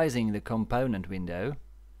resizing the component window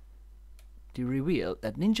to reveal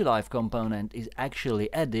that Ninja Live component is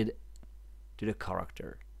actually added to the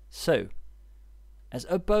character. So, as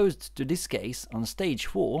opposed to this case on stage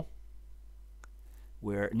 4,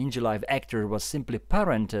 where Ninja Live actor was simply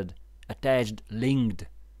parented, attached, linked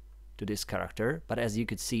to this character, but as you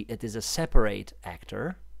could see, it is a separate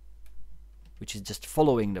actor, which is just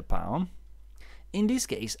following the pawn. In this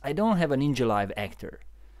case, I don't have a Ninja Live actor.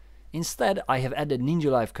 Instead, I have added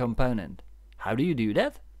Ninja Live component. How do you do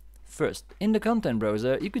that? First, in the content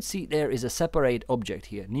browser, you could see there is a separate object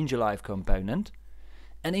here, Ninja Live component.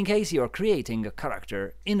 And in case you are creating a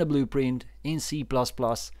character in a blueprint, in C++,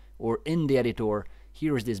 or in the editor,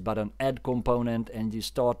 here is this button, Add Component, and you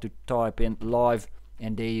start to type in Live,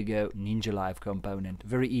 and there you go, Ninja Live component.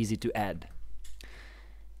 Very easy to add.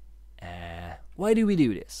 Why do we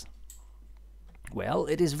do this? Well,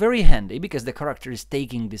 it is very handy because the character is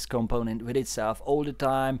taking this component with itself all the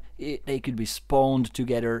time. They could be spawned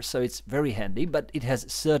together, so it's very handy, but it has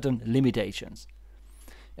certain limitations.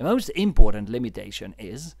 The most important limitation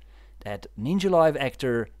is that Ninja Live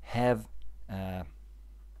Actor has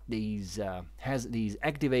these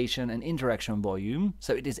activation and interaction volume,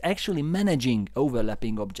 so it is actually managing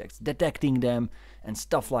overlapping objects, detecting them and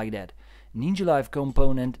stuff like that. Ninja Live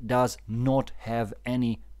component does not have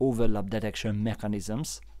any overlap detection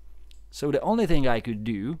mechanisms, so the only thing I could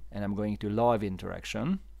do, and I'm going to live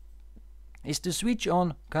interaction, is to switch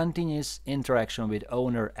on continuous interaction with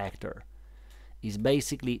owner actor. Is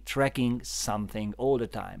basically tracking something all the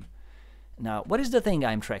time. Now, what is the thing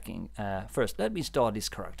I'm tracking? First, let me start this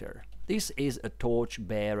character. This is a torch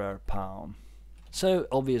bearer pawn. So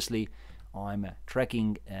obviously I'm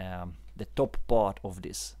tracking the top part of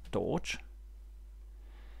this torch.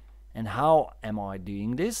 And how am I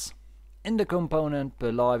doing this? In the component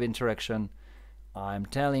per live interaction, I'm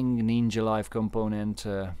telling Ninja Live component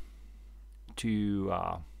to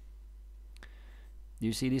do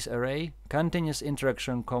you see this array? Continuous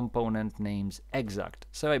interaction component names exact.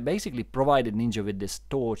 So I basically provided Ninja with this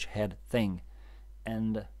torch head thing,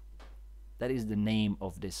 and that is the name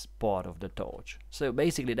of this part of the torch. So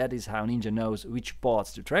basically that is how Ninja knows which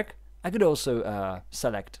parts to track. I could also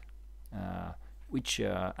select which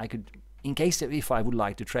I could, in case if I would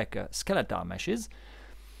like to track skeletal meshes,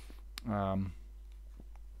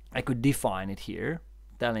 I could define it here,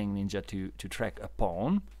 telling Ninja to track a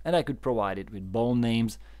pawn, and I could provide it with bone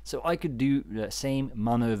names, so I could do the same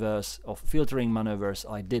maneuvers of filtering maneuvers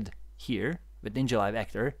I did here with Ninja Live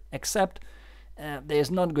Actor, except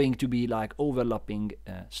there's not going to be like overlapping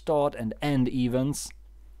start and end events.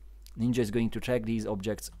 Ninja is going to track these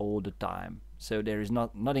objects all the time, so there is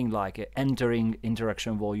nothing like entering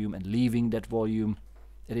interaction volume and leaving that volume.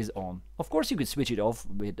 It is on. Of course, you could switch it off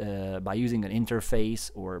with, by using an interface,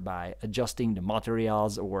 or by adjusting the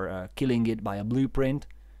materials, or killing it by a blueprint.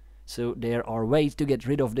 So there are ways to get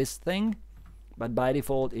rid of this thing, but by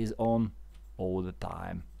default is on all the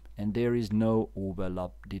time, and there is no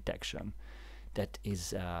overlap detection. That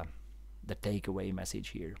is the takeaway message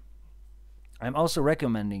here. I'm also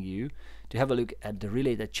recommending you to have a look at the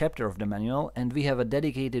related chapter of the manual, and we have a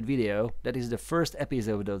dedicated video that is the first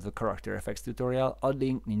episode of the character effects tutorial,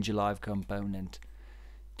 adding Ninja Live component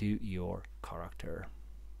to your character.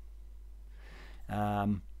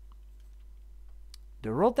 The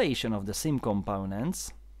rotation of the sim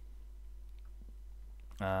components,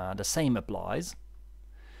 the same applies.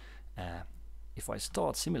 If I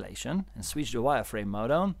start simulation and switch the wireframe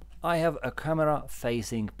mode on, I have a camera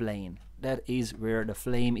facing plane. That is where the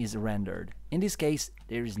flame is rendered. In this case,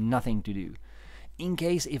 there is nothing to do. In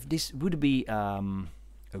case if this would be a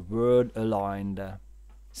word aligned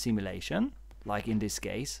simulation, like in this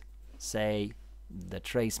case, say the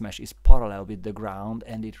trace mesh is parallel with the ground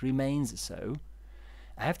and it remains so,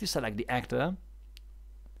 I have to select the actor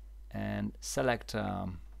and select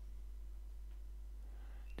the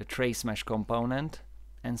trace mesh component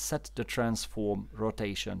and set the transform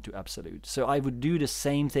rotation to absolute. So I would do the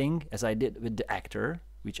same thing as I did with the actor,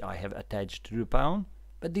 which I have attached to the pawn,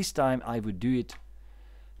 but this time I would do it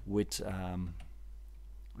with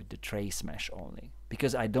the trace mesh only,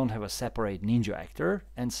 because I don't have a separate Ninja actor,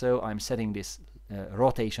 and so I'm setting this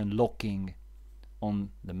rotation locking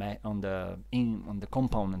on the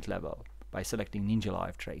component level by selecting Ninja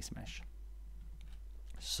Live trace mesh.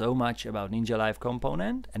 So much about Ninja Live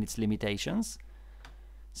component and its limitations,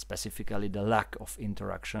 specifically the lack of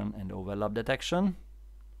interaction and overlap detection,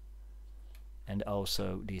 and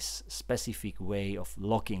also this specific way of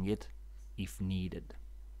locking it if needed.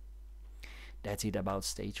 That's it about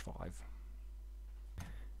stage 5.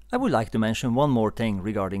 I would like to mention one more thing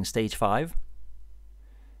regarding stage 5.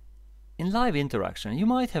 In live interaction, you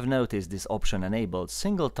might have noticed this option enabled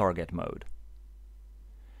single target mode.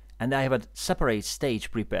 And I have a separate stage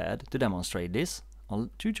prepared to demonstrate this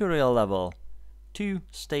on tutorial level 2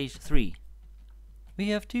 stage 3. We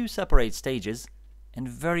have 2 separate stages and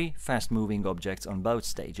very fast moving objects on both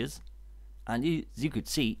stages, and you could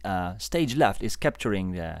see stage left is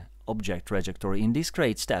capturing the object trajectory in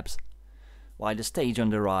discrete steps, while the stage on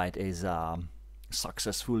the right is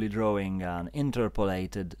successfully drawing an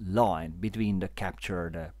interpolated line between the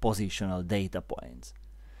captured positional data points.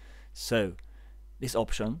 So this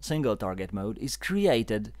option, single target mode, is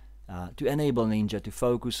created to enable Ninja to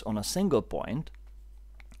focus on a single point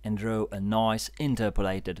and draw a nice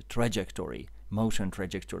interpolated trajectory, motion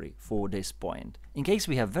trajectory for this point. In case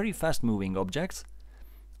we have very fast moving objects,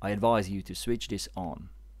 I advise you to switch this on.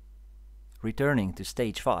 Returning to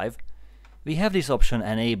stage 5, we have this option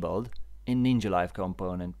enabled in Ninja Live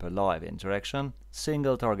component per live interaction,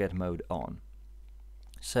 single target mode on.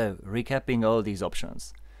 So, recapping all these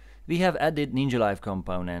options, we have added Ninja Live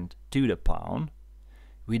component to the pawn,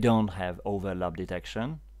 we don't have overlap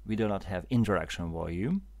detection, we do not have interaction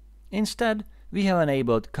volume. Instead, we have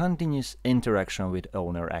enabled continuous interaction with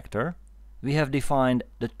owner actor, we have defined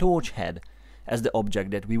the torch head as the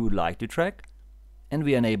object that we would like to track, and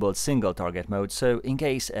we enabled single target mode, so in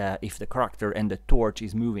case if the character and the torch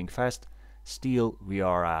is moving fast, still we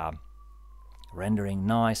are rendering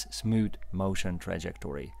nice smooth motion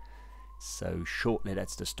trajectory. So shortly,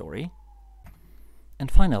 that's the story. And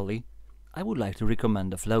finally, I would like to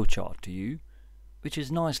recommend the flowchart to you, which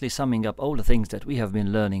is nicely summing up all the things that we have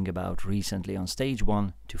been learning about recently on stage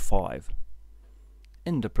 1 to 5.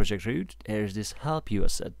 In the project root, there is this help you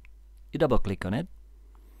asset. You double click on it,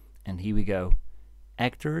 and here we go.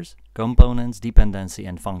 Actors, components, dependency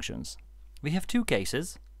and functions. We have two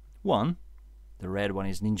cases. One, the red one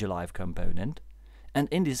is Ninja Live component, and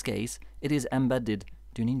in this case it is embedded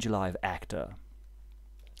to Ninja Live actor.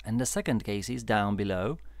 And the second case is down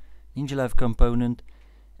below, Ninja Live component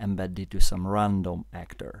embedded to some random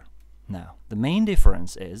actor. Now, the main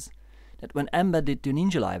difference is that when embedded to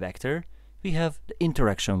Ninja Live actor, we have the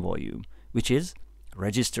interaction volume, which is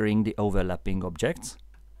registering the overlapping objects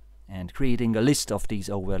and creating a list of these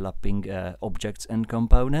overlapping objects and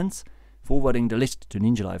components, forwarding the list to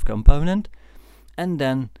Ninja Live component, and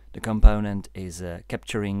then the component is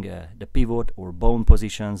capturing the pivot or bone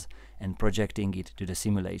positions and projecting it to the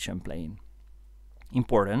simulation plane.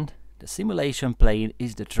 Important, the simulation plane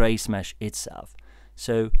is the TraceMesh itself,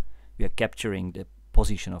 so we are capturing the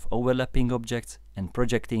position of overlapping objects and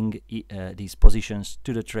projecting these positions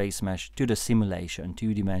to the TraceMesh, to the simulation,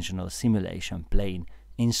 two-dimensional simulation plane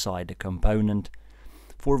inside the component,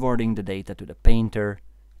 forwarding the data to the painter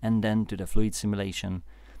and then to the fluid simulation,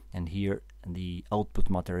 and here the output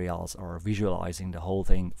materials are visualizing the whole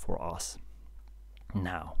thing for us.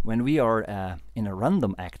 Now, when we are in a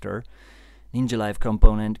random actor, Ninja Live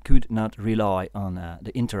component could not rely on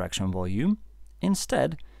the interaction volume.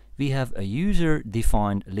 Instead, we have a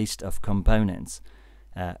user-defined list of components.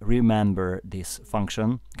 Remember this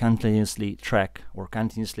function, continuously track or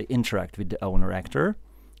continuously interact with the owner actor.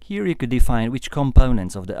 Here you could define which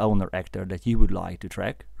components of the owner actor that you would like to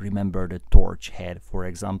track. Remember the torch head, for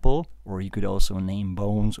example, or you could also name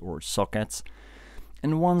bones or sockets.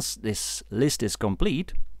 And once this list is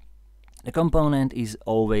complete, the component is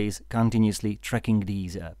always continuously tracking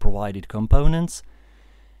these provided components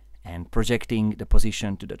and projecting the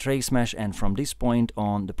position to the TraceMesh, and from this point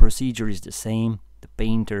on the procedure is the same, the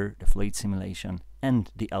painter, the fluid simulation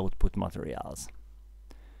and the output materials.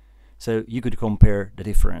 So you could compare the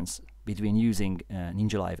difference between using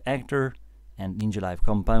Ninja Live actor and Ninja Live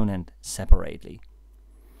component separately.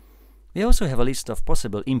 We also have a list of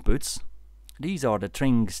possible inputs. These are the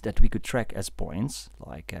things that we could track as points,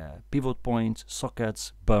 like pivot points,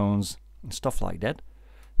 sockets, bones, and stuff like that.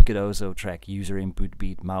 We could also track user input,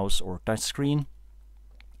 be it mouse or touchscreen.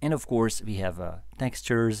 And of course we have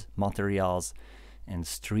textures, materials and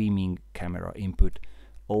streaming camera input,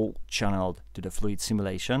 all channeled to the fluid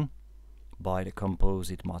simulation by the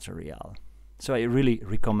composite material. So I really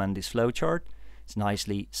recommend this flowchart. It's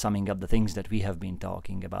nicely summing up the things that we have been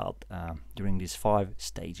talking about during these 5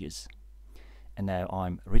 stages. And now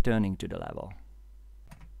I'm returning to the level.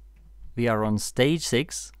 We are on stage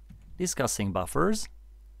 6, discussing buffers,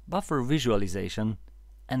 buffer visualization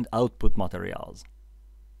and output materials.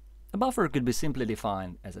 A buffer could be simply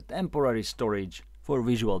defined as a temporary storage for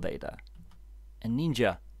visual data, and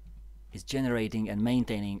Ninja is generating and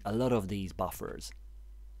maintaining a lot of these buffers.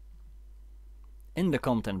 In the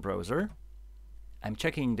content browser, I'm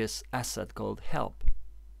checking this asset called help,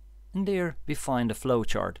 and there we find a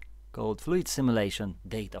flowchart called fluid simulation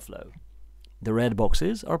data flow. The red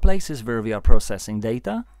boxes are places where we are processing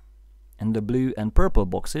data, and the blue and purple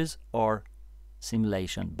boxes are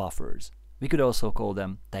simulation buffers. We could also call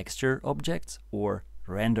them texture objects or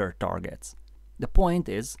render targets. The point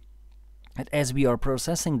is that as we are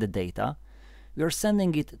processing the data, we are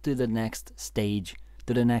sending it to the next stage,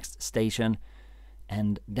 to the next station,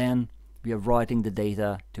 and then we are writing the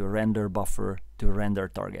data to a render buffer, to a render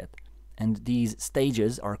target. and these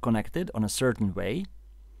stages are connected on a certain way,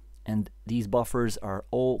 and these buffers are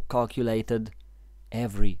all calculated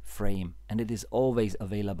every frame, and it is always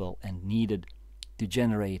available and needed to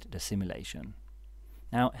generate the simulation.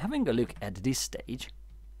 Now, having a look at this stage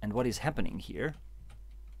and what is happening here,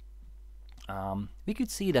 we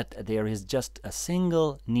could see that there is just a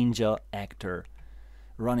single Ninja actor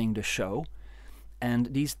running the show,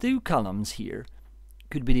 and these two columns here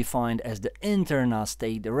could be defined as the internal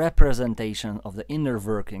state, the representation of the inner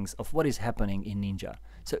workings of what is happening in Ninja.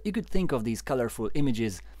 So you could think of these colorful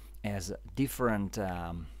images as different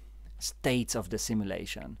states of the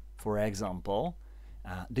simulation. For example,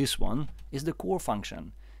 this one is the core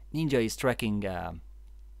function. Ninja is tracking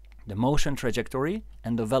the motion trajectory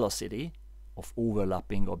and the velocity of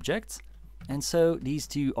overlapping objects, and so these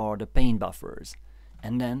two are the paint buffers.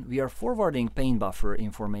 And then we are forwarding paint buffer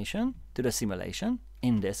information to the simulation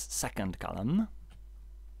in this second column,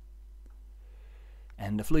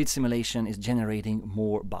 and the fluid simulation is generating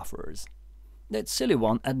more buffers. That silly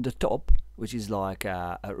one at the top, which is like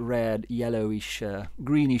a red, yellowish,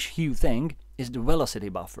 greenish hue thing, is the velocity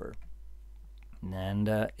buffer, and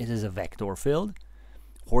it is a vector field.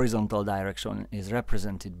 Horizontal direction is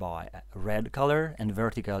represented by a red color and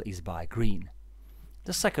vertical is by green.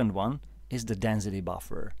 The second one is the density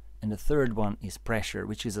buffer, and the third one is pressure,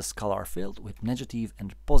 which is a scalar field with negative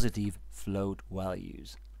and positive float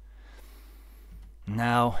values.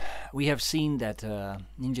 Now, we have seen that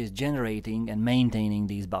Ninja is generating and maintaining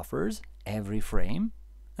these buffers every frame,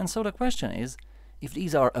 and so the question is, if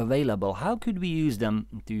these are available, how could we use them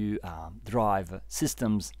to drive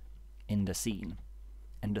systems in the scene?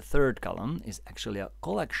 And the third column is actually a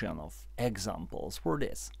collection of examples for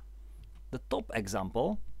this. The top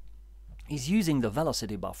example is using the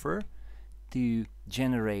velocity buffer to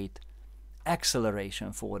generate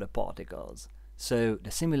acceleration for the particles. So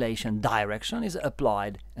the simulation direction is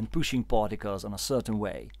applied and pushing particles on a certain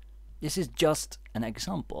way. This is just an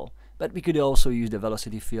example, but we could also use the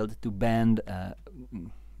velocity field to bend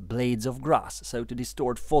blades of grass, so to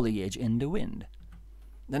distort foliage in the wind.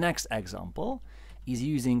 The next example is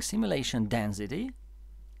using simulation density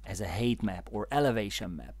as a height map or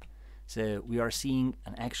elevation map. So we are seeing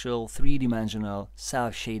an actual three-dimensional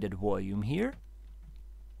self-shaded volume here,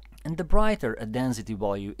 and the brighter a density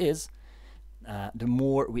value is, the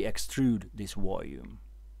more we extrude this volume.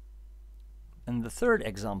 And the third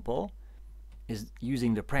example is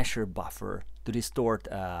using the pressure buffer to distort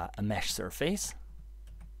a mesh surface,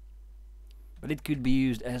 but it could be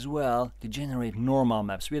used as well to generate normal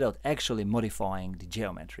maps without actually modifying the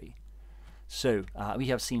geometry. So we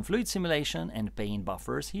have seen fluid simulation and paint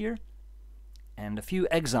buffers here, and a few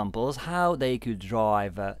examples how they could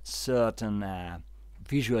drive certain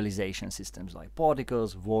visualization systems like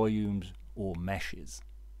particles, volumes, or meshes.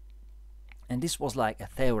 And this was like a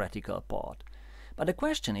theoretical part. But the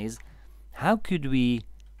question is, how could we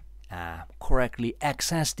correctly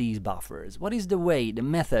access these buffers? What is the way, the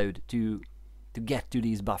method to get to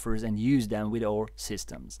these buffers and use them with our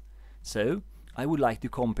systems? So I would like to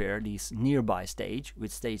compare this nearby stage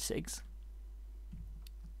with stage 6.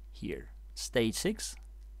 Here, stage 6,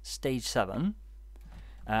 stage 7.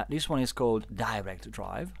 This one is called direct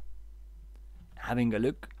drive. Having a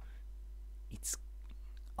look, it's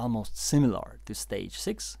almost similar to stage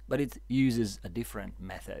 6, but it uses a different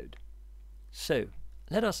method. So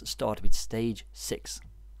let us start with stage 6.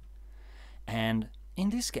 And in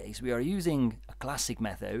this case, we are using a classic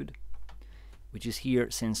method, which is here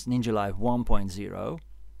since Ninja Live 1.0.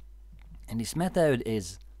 And this method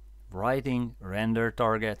is writing render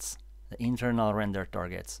targets, the internal render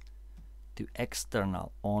targets, to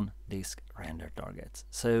external on-disk render targets.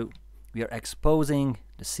 So we are exposing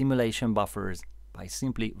the simulation buffers by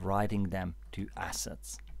simply writing them to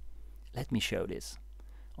assets. Let me show this.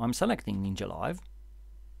 I'm selecting Ninja Live,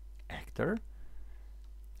 actor,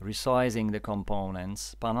 resizing the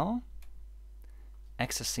components panel,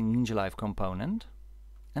 accessing Ninja Live component,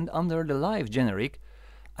 and under the live generic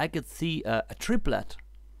I could see a triplet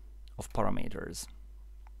of parameters.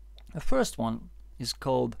 The first one is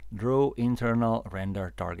called draw internal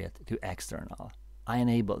render target to external. I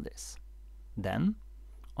enable this. Then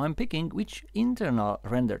I'm picking which internal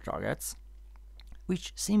render targets,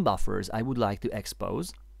 which sim buffers I would like to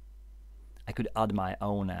expose. I could add my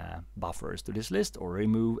own buffers to this list or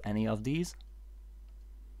remove any of these.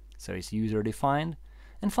 So it's user defined.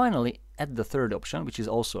 And finally, at the third option, which is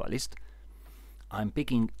also a list, I'm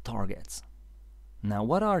picking targets. Now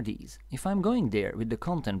what are these? If I'm going there with the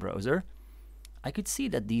content browser, I could see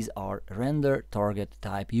that these are render target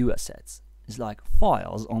type U assets. It's like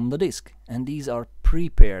files on the disk, and these are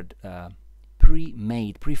prepared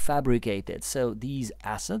pre-made, prefabricated, so these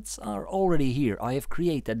assets are already here. I have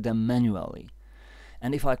created them manually.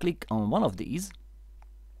 And if I click on one of these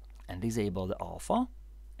and disable the alpha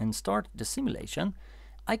and start the simulation,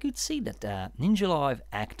 I could see that the Ninja Live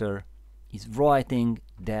actor is writing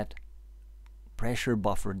that pressure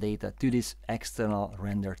buffer data to this external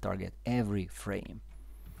render target every frame.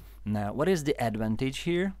 Now, what is the advantage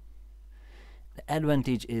here? The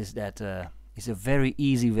advantage is that it's a very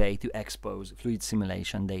easy way to expose fluid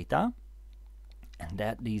simulation data, and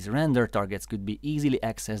that these render targets could be easily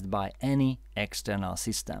accessed by any external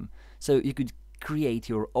system. So you could create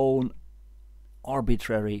your own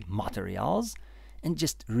arbitrary materials and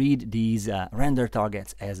just read these render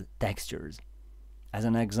targets as textures. As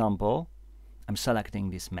an example, I'm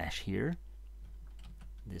selecting this mesh here,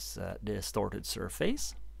 this distorted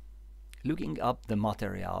surface, looking up the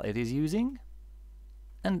material it is using,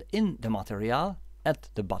 and in the material at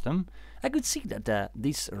the bottom I could see that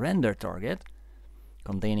this render target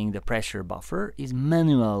containing the pressure buffer is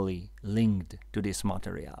manually linked to this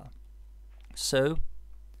material. So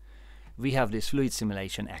we have this fluid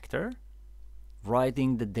simulation actor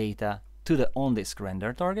writing the data to the on-disk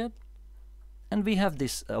render target, and we have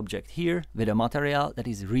this object here with a material that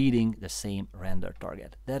is reading the same render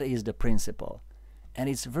target. That is the principle, and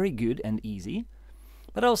it's very good and easy.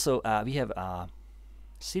 But also we have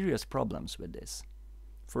serious problems with this.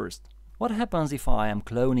 First, what happens if I am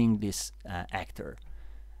cloning this actor?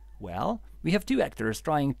 Well, we have two actors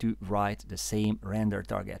trying to write the same render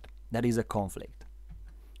target. That is a conflict.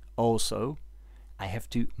 Also, I have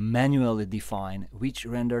to manually define which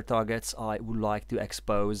render targets I would like to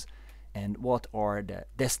expose and what are the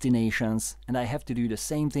destinations, and I have to do the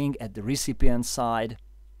same thing at the recipient side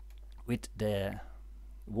with the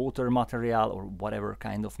water material or whatever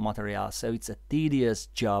kind of material. So it's a tedious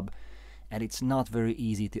job and it's not very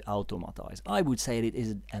easy to automatize. I would say it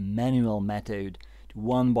is a manual method to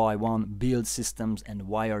one by one build systems and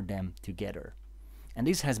wire them together, and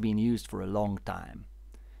this has been used for a long time.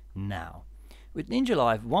 Now, with Ninja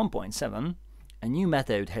Live 1.7, a new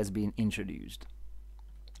method has been introduced,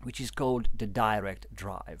 which is called the direct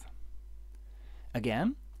drive.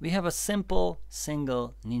 Again, we have a simple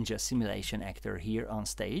single Ninja simulation actor here on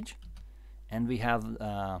stage, and we have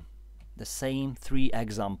the same three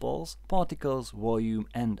examples: particles, volume,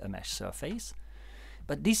 and a mesh surface.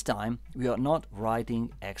 But this time we are not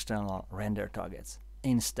writing external render targets.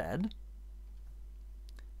 Instead,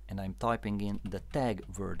 and I'm typing in the tag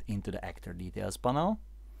word into the actor details panel,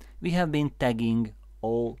 we have been tagging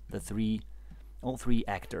all three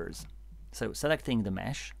actors. So selecting the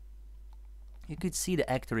mesh, you could see the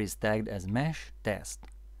actor is tagged as mesh test.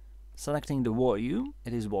 Selecting the volume,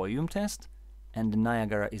 it is volume test, and the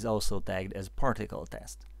Niagara is also tagged as particle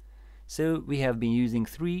test. So we have been using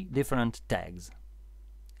three different tags,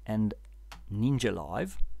 and Ninja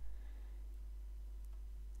Live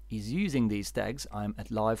is using these tags. I'm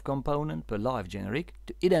at live component per live generic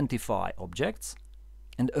to identify objects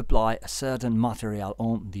and apply a certain material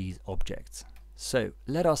on these objects. So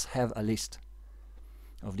let us have a list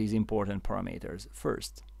of these important parameters.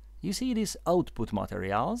 First, you see these output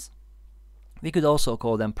materials. We could also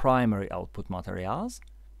call them primary output materials,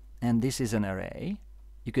 and this is an array.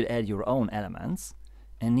 You could add your own elements,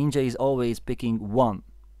 and Ninja is always picking one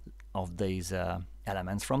of these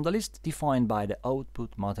elements from the list defined by the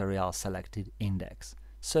output material selected index.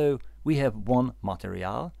 So we have one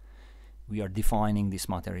material. We are defining this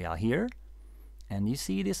material here, and you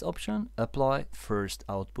see this option, apply first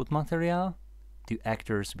output material to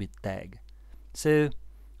actors with tag. So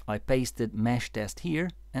I pasted mesh test here,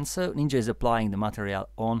 and so Ninja is applying the material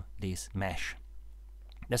on this mesh.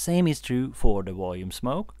 The same is true for the volume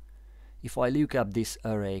smoke. If I look up this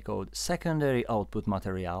array called secondary output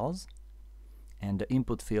materials and the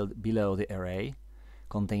input field below the array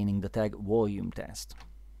containing the tag volume test.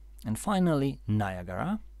 And finally,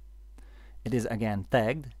 Niagara. It is again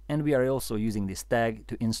tagged, and we are also using this tag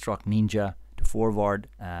to instruct Ninja to forward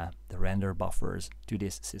the render buffers to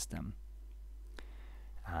this system.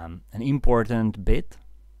 An important bit,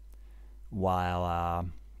 while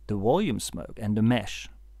the volume smoke and the mesh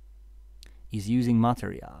is using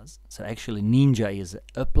materials, so actually Ninja is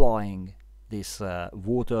applying this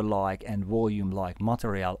water-like and volume-like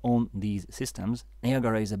material on these systems.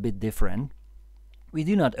 Niagara is a bit different. We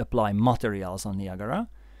do not apply materials on Niagara,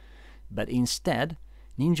 but instead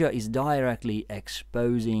Ninja is directly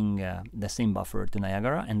exposing the sim buffer to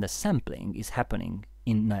Niagara, and the sampling is happening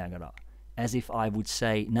in Niagara, as if I would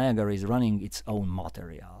say Niagara is running its own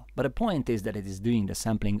material. But the point is that it is doing the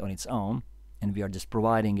sampling on its own, and we are just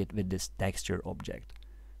providing it with this texture object.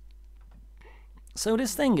 So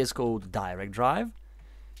this thing is called direct drive,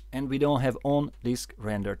 and we don't have on-disk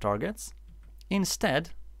render targets. Instead,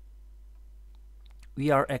 we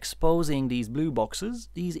are exposing these blue boxes,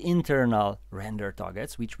 these internal render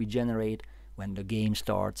targets, which we generate when the game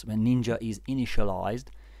starts, when Ninja is initialized.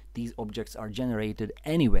 These objects are generated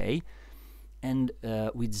anyway, and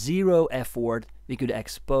with zero effort, we could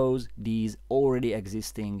expose these already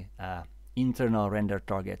existing internal render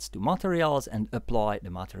targets to materials and apply the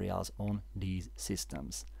materials on these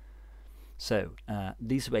systems. So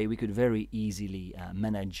this way we could very easily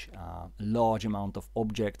manage a large amount of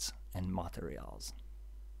objects and materials.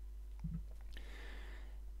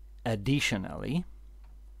 Additionally,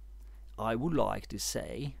 I would like to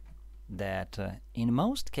say that in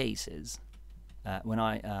most cases, when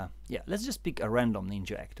let's just pick a random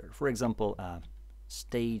Ninja actor, for example,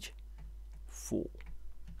 stage 4.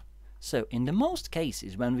 So in the most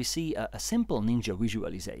cases, when we see a simple Ninja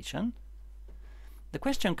visualization, the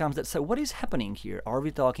question comes that, so what is happening here? Are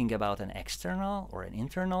we talking about an external or an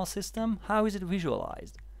internal system? How is it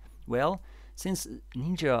visualized? Well, since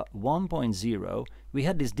Ninja 1.0, we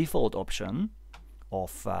had this default option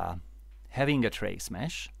of having a trace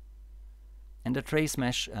mesh, and the trace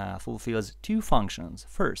mesh fulfills two functions.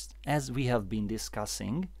 First, as we have been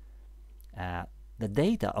discussing, the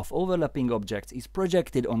data of overlapping objects is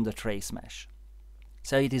projected on the trace mesh.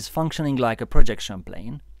 So it is functioning like a projection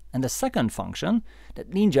plane. And the second function,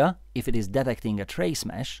 that Ninja, if it is detecting a trace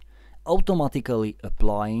mesh, automatically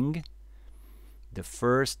applying the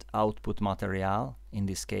first output material, in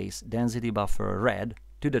this case density buffer red,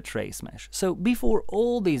 to the trace mesh. So before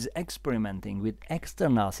all this experimenting with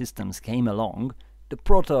external systems came along, the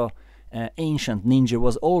proto-ancient Ninja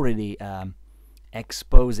was already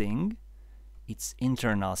exposing its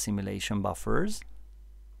internal simulation buffers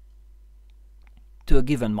to a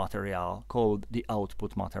given material called the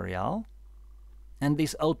output material, and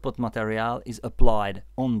this output material is applied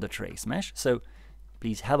on the trace mesh. So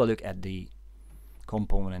please have a look at the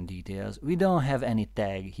component details. We don't have any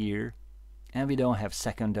tag here, and we don't have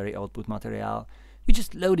secondary output material. We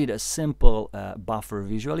just loaded a simple buffer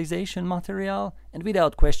visualization material, and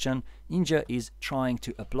without question, Ninja is trying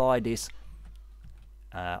to apply this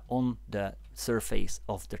on the surface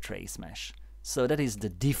of the trace mesh. So that is the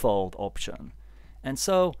default option. And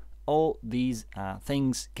so all these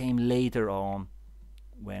things came later on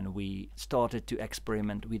when we started to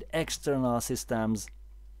experiment with external systems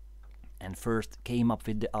and first came up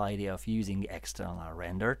with the idea of using external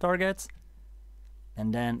render targets.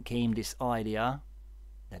 And then came this idea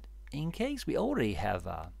that in case we already have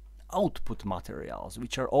output materials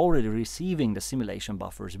which are already receiving the simulation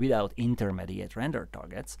buffers without intermediate render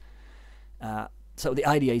targets, so the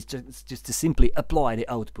idea is just to simply apply the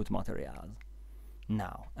output materials.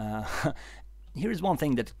 Now, here is one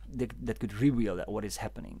thing that could reveal what is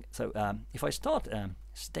happening. So if I start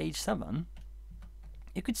stage 7,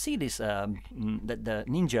 you could see this that the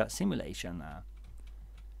Ninja simulation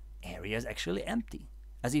area is actually empty,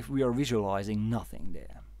 as if we are visualizing nothing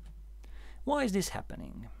there. Why is this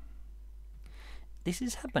happening? This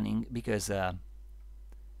is happening because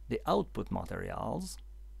the output materials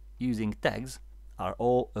using tags are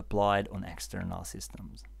all applied on external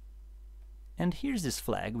systems. And here's this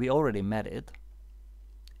flag, we already met it.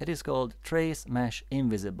 It is called TraceMesh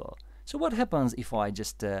invisible. So what happens if I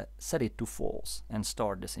just set it to false and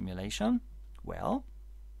start the simulation? Well,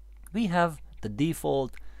 we have the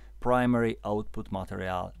default primary output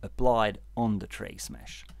material applied on the trace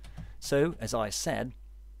mesh. So, as I said,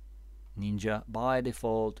 Ninja by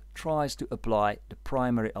default tries to apply the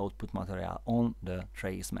primary output material on the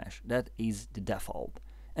trace mesh. That is the default.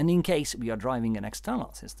 And in case we are driving an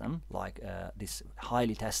external system, like this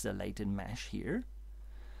highly tessellated mesh here,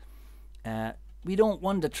 we don't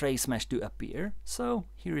want the trace mesh to appear, so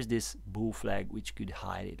here is this bool flag which could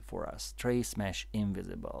hide it for us, trace mesh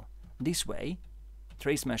invisible. This way,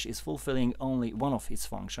 trace mesh is fulfilling only one of its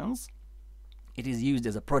functions. It is used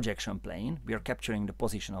as a projection plane. We are capturing the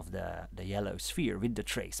position of the yellow sphere with the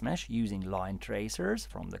trace mesh using line tracers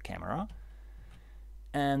from the camera.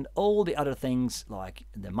 And all the other things, like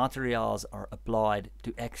the materials, are applied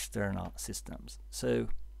to external systems. So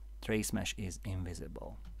trace mesh is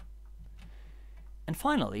invisible. And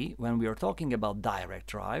finally, when we are talking about direct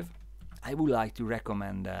drive, I would like to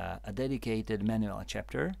recommend a dedicated manual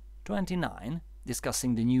chapter, 29,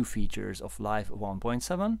 discussing the new features of Live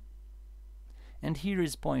 1.7. And here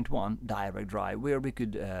is point 1, direct drive, where we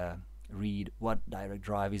could read what direct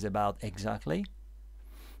drive is about exactly.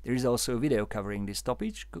 There is also a video covering these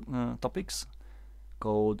topics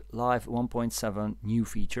called Live 1.7 New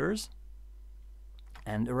Features.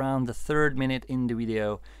 And around the 3rd minute in the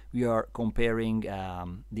video, we are comparing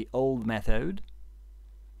the old method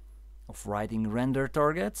of writing render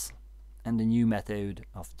targets and the new method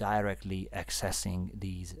of directly accessing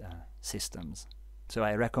these systems. So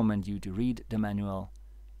I recommend you to read the manual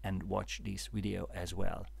and watch this video as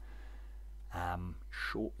well.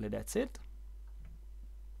 Shortly, that's it.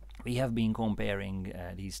 We have been comparing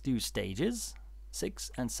these two stages,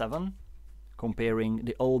 6 and 7, comparing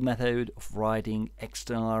the old method of writing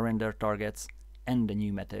external render targets and the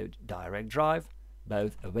new method direct drive,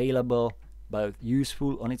 both available, both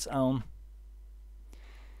useful on its own.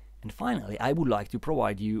 And finally, I would like to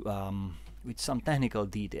provide you with some technical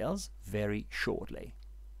details very shortly.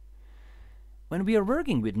 When we are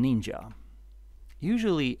working with Ninja,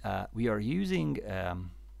 usually we are using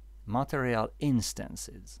material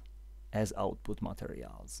instances as output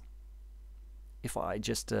materials. If I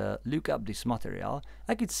just look up this material,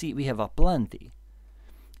 I could see we have a plenty.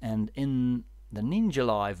 And in the Ninja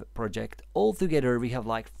Live project, altogether we have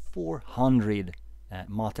like 400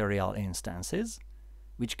 material instances,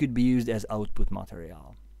 which could be used as output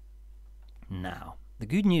material. Now, the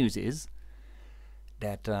good news is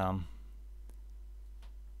that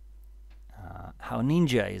how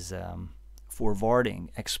Ninja is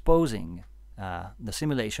forwarding, exposing the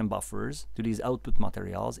simulation buffers to these output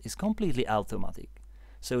materials is completely automatic.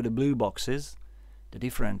 So the blue boxes, the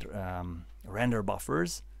different render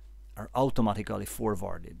buffers, are automatically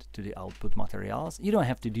forwarded to the output materials. You don't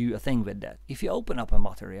have to do a thing with that. If you open up a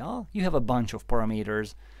material, you have a bunch of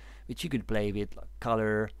parameters which you could play with, like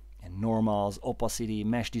color and normals, opacity,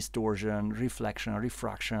 mesh distortion, reflection,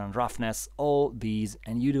 refraction, roughness, all these,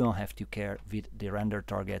 and you don't have to care with the render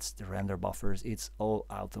targets, the render buffers. It's all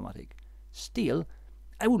automatic. Still,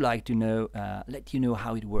 I would like to know, let you know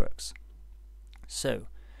how it works. So,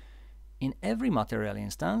 in every material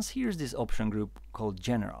instance, here's this option group called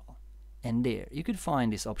General. And there, you could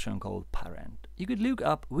find this option called Parent. You could look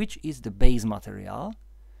up which is the base material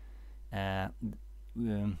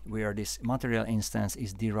where this material instance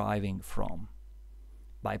is deriving from.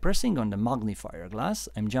 By pressing on the magnifier glass,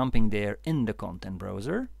 I'm jumping there in the content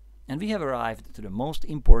browser, and we have arrived to the most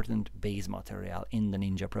important base material in the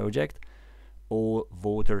Ninja project. All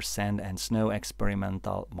water, sand and snow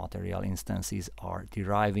experimental material instances are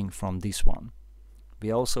deriving from this one.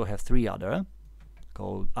 We also have 3 other,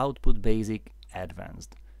 called Output Basic,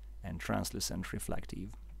 Advanced and Translucent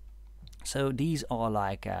Reflective. So these are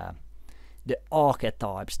like the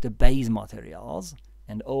archetypes, the base materials,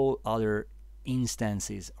 and all other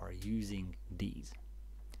instances are using these.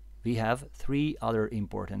 We have 3 other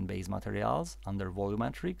important base materials under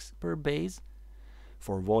volumetrics per base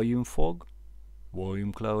for volume fog,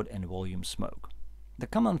 volume cloud and volume smoke. The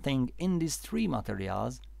common thing in these 3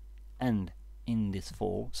 materials and in this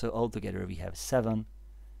 4, so altogether we have 7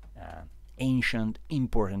 ancient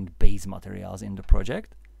important base materials in the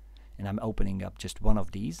project, and I'm opening up just one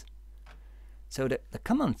of these. So the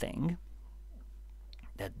common thing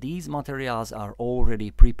that these materials are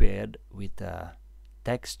already prepared with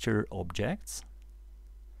texture objects,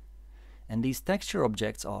 and these texture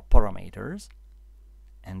objects are parameters,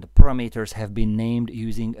 and the parameters have been named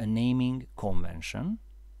using a naming convention,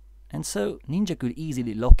 and so Ninja could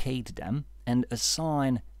easily locate them and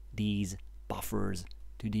assign these buffers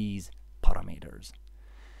to these parameters.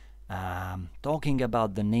 Talking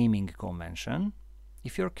about the naming convention,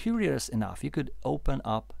 if you're curious enough, you could open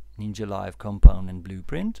up Ninja Live component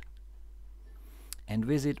blueprint and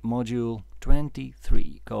visit module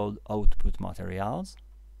 23 called Output Materials.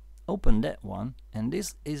 Open that one, and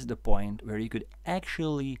this is the point where you could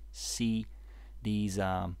actually see these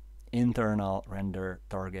internal render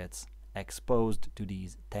targets exposed to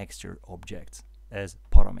these texture objects as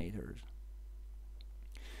parameters.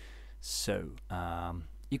 So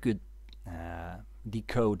you could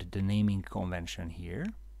decode the naming convention here.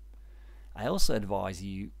 I also advise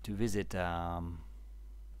you to visit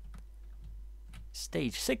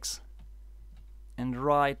stage 6 and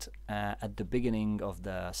right at the beginning of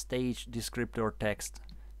the stage descriptor text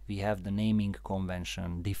we have the naming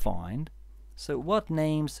convention defined. So what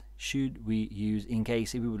names should we use in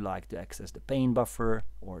case if we would like to access the paint buffer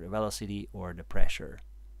or the velocity or the pressure?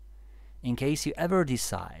 In case you ever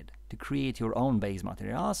decide to create your own base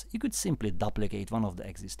materials, you could simply duplicate one of the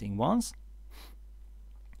existing ones.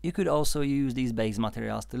 You could also use these base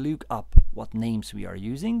materials to look up what names we are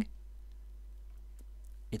using.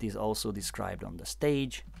 It is also described on the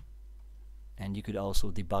stage, and you could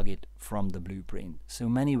also debug it from the blueprint. So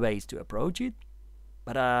many ways to approach it,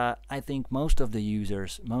 but I think most of the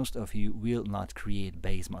users, most of you will not create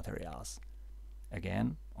base materials.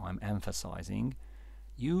 Again, I'm emphasizing,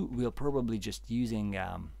 you will probably just using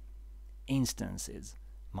instances,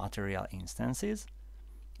 material instances,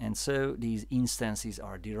 and so these instances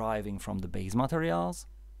are deriving from the base materials,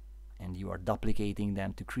 and you are duplicating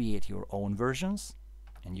them to create your own versions,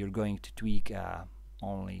 and you're going to tweak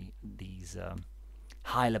only these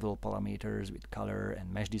high-level parameters with color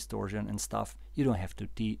and mesh distortion and stuff. You don't have to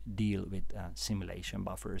deal with simulation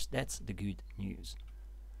buffers. That's the good news.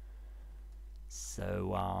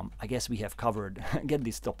 So I guess we have covered get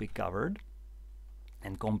this topic covered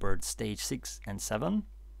and compared stage 6 and 7,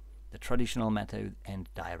 the traditional method and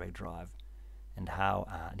direct drive, and how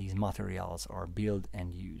these materials are built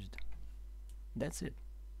and used. That's it.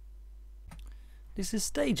 This is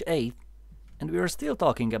stage 8, and we are still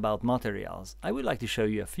talking about materials. I would like to show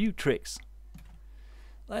you a few tricks.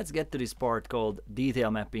 Let's get to this part called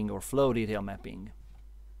detail mapping or flow detail mapping.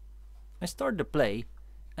 I start the play,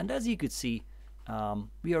 and as you could see,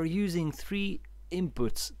 we are using 3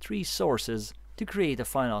 inputs, 3 sources to create a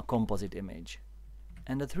final composite image.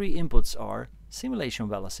 And the 3 inputs are simulation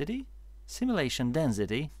velocity, simulation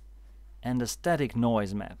density, and a static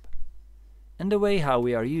noise map. And the way how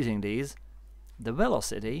we are using these, the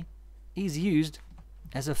velocity is used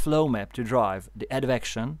as a flow map to drive the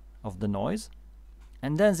advection of the noise,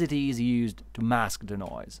 and density is used to mask the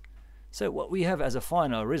noise. So what we have as a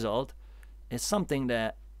final result is something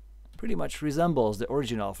that pretty much resembles the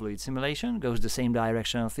original fluid simulation, goes the same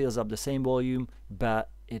direction, fills up the same volume, but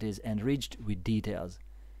it is enriched with details.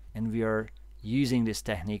 And we are using this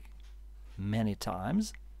technique many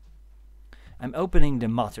times. I'm opening the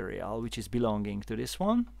material which is belonging to this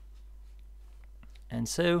one, and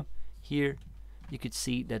so here you could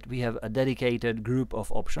see that we have a dedicated group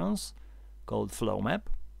of options called flow map.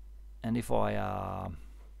 And if I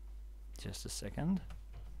just a second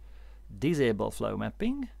disable flow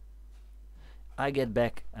mapping, I get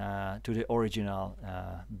back to the original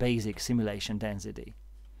basic simulation density.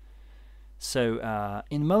 So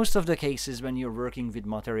in most of the cases when you're working with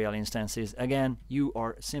material instances, again, you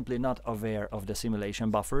are simply not aware of the simulation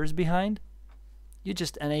buffers behind. You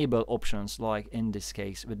just enable options like in this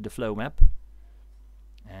case with the flow map,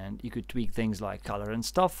 and you could tweak things like color and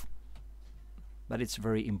stuff, but it's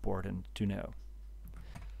very important to know.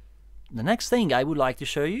 The next thing I would like to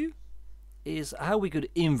show you is how we could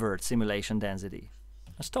invert simulation density.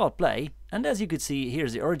 I start play, and as you could see,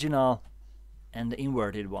 here's the original and the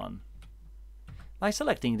inverted one. By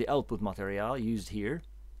selecting the output material used here,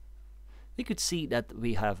 we could see that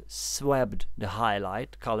we have swapped the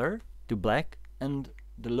highlight color to black and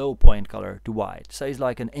the low point color to white. So it's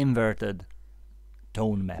like an inverted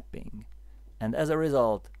tone mapping. And as a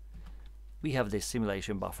result, we have this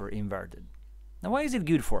simulation buffer inverted. Now why is it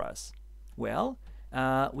good for us? Well,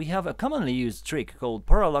 we have a commonly used trick called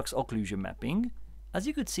parallax occlusion mapping. As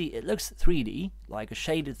you could see, it looks 3D, like a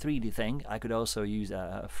shaded 3D thing. I could also use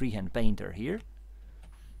a freehand painter here.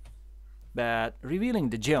 But revealing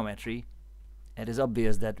the geometry, it is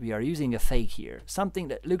obvious that we are using a fake here, something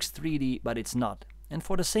that looks 3D but it's not. And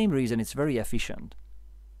for the same reason, it's very efficient.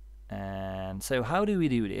 And so how do we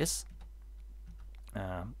do this?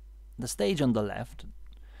 The stage on the left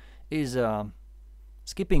is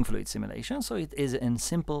skipping fluid simulation, so it is in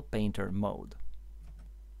simple painter mode.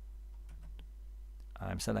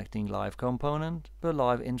 I'm selecting live component per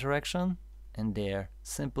live interaction, and there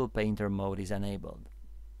simple painter mode is enabled.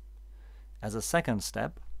 As a second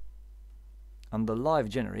step, on the live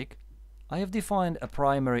generic, I have defined a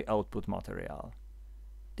primary output material.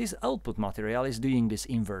 This output material is doing this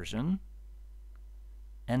inversion,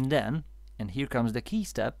 and then, and here comes the key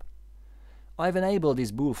step, I've enabled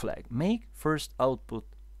this bool flag, make first output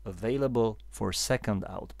available for second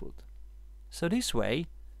output. So this way,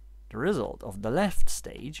 the result of the left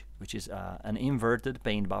stage, which is an inverted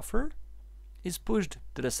paint buffer, is pushed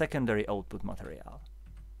to the secondary output material.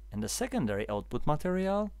 And the secondary output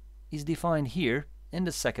material is defined here in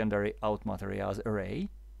the secondary out materials array,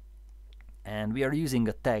 and we are using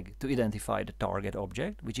a tag to identify the target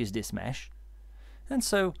object, which is this mesh. And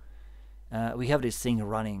so we have this thing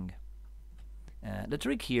running. The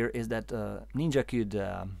trick here is that Ninja could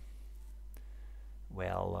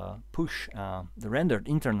push the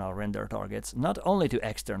internal render targets not only to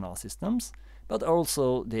external systems, but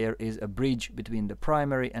also there is a bridge between the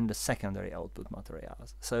primary and the secondary output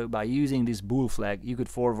materials. So by using this bool flag, you could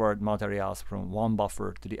forward materials from one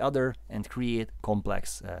buffer to the other and create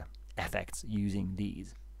complex effects using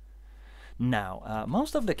these. Now,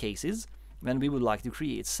 most of the cases when we would like to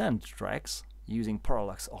create sand tracks using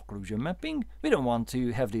parallax occlusion mapping, we don't want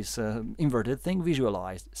to have this inverted thing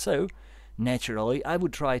visualized. So naturally, I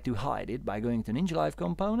would try to hide it by going to Ninja Live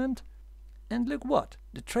component And look what?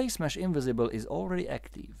 The TraceMesh invisible is already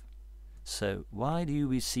active. So why do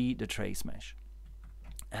we see the TraceMesh?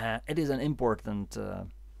 It is an important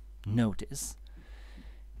notice.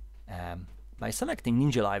 By selecting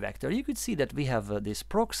Ninja Live Actor, you could see that we have this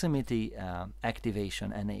proximity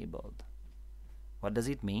activation enabled. What does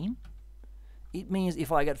it mean? It means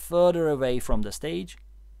if I get further away from the stage,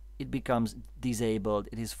 it becomes disabled,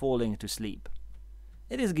 it is falling to sleep.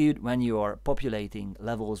 It is good when you are populating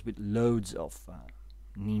levels with loads of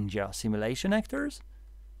Ninja simulation actors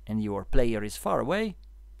and your player is far away.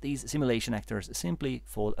 These simulation actors simply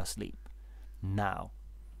fall asleep. Now,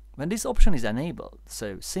 when this option is enabled,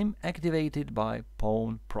 so sim activated by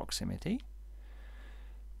pawn proximity,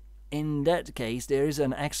 in that case there is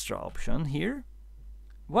an extra option here.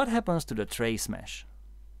 What happens to the TraceMesh?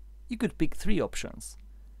 You could pick 3 options.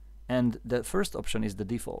 And the first option is the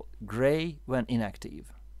default, gray when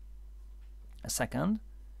inactive. A second,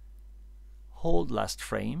 hold last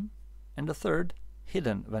frame. And the third,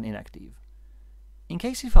 hidden when inactive. In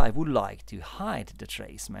case if I would like to hide the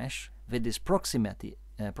TraceMesh with this proximity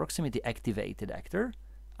activated actor,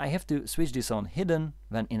 I have to switch this on hidden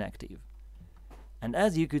when inactive. And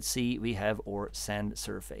as you could see, we have our sand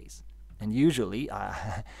surface. And usually,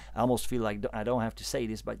 I almost feel like I don't have to say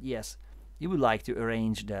this, but yes, you would like to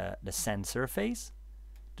arrange the sand surface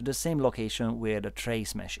to the same location where the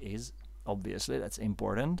TraceMesh is. Obviously, that's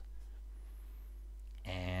important.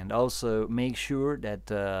 And also make sure that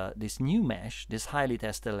this new mesh, this highly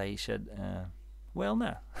tessellated, well,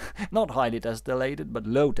 no, not highly tessellated, but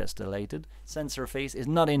low tessellated sand surface is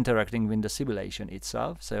not interacting with the simulation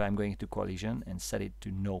itself. So I'm going to collision and set it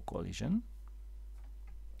to no collision.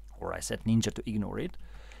 Or I set Ninja to ignore it.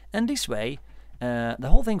 And this way, the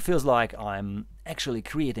whole thing feels like I'm actually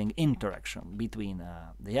creating interaction between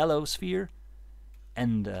the yellow sphere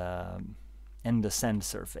and the sand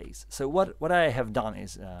surface. So what I have done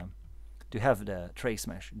is to have the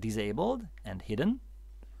TraceMesh disabled and hidden.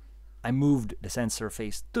 I moved the sand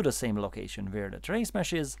surface to the same location where the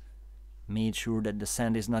TraceMesh is, made sure that the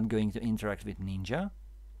sand is not going to interact with Ninja,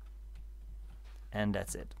 and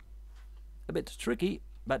that's it. A bit tricky,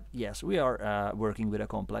 but yes, we are working with a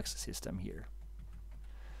complex system here.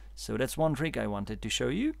 So that's one trick I wanted to show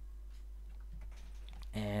you.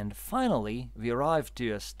 And finally, we arrived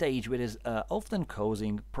to a stage which is often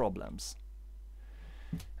causing problems.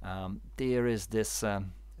 There is this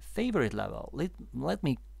favorite level. Let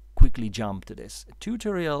me quickly jump to this.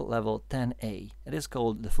 Tutorial level 10A. It is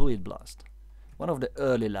called the Fluid Blast. One of the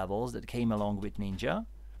early levels that came along with Ninja.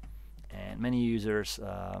 And many users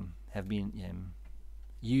have been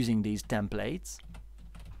using these templates.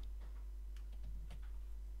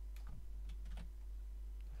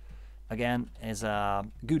 Again, as a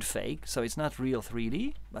good fake, so it's not real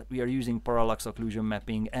 3D, but we are using parallax occlusion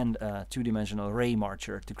mapping and a 2-dimensional ray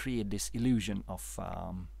marcher to create this illusion of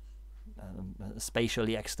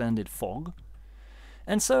spatially extended fog.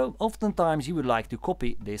 And so, oftentimes you would like to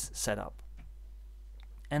copy this setup.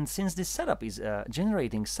 And since this setup is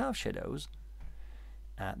generating self-shadows,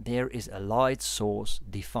 there is a light source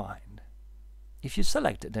defined. If you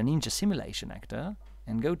select the Ninja Simulation Actor,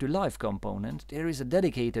 and go to Live component, there is a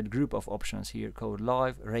dedicated group of options here called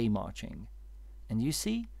Live Ray Marching. And you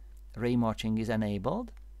see, ray marching is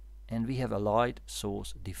enabled, and we have a light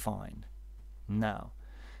source defined. Now,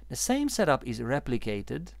 the same setup is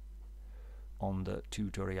replicated on the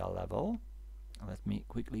tutorial level. Let me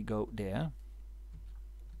quickly go there.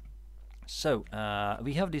 So,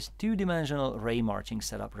 we have this 2-dimensional ray marching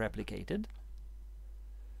setup replicated.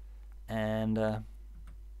 And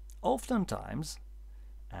oftentimes,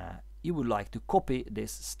 you would like to copy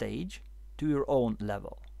this stage to your own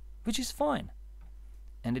level, which is fine.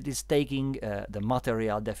 And it is taking the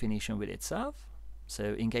material definition with itself.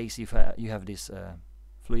 So in case if you have this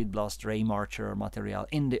Fluid Blast Ray Marcher material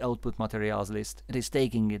in the output materials list, it is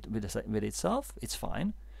taking it with itself, it's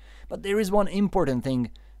fine. But there is one important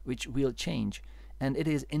thing which will change, and it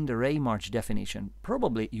is in the Ray March definition.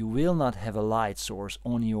 Probably you will not have a light source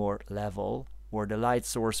on your level, or the light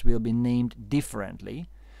source will be named differently.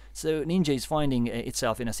 So Ninja is finding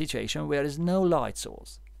itself in a situation where there is no light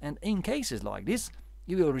source. And in cases like this,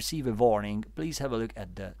 you will receive a warning. Please have a look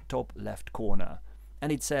at the top left corner.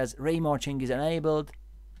 And it says ray marching is enabled,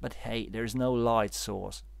 but hey, there is no light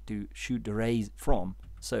source to shoot the rays from.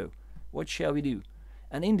 So what shall we do?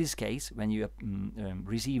 And in this case, when you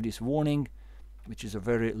receive this warning, which is a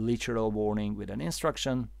very literal warning with an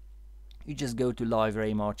instruction, you just go to Live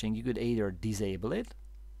Ray Marching. You could either disable it,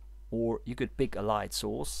 or you could pick a light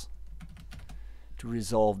source to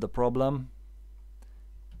resolve the problem,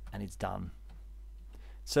 and it's done.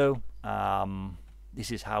 So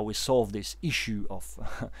this is how we solve this issue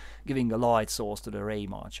of giving a light source to the ray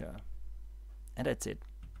marcher. And that's it.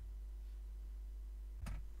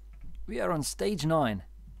 We are on stage 9,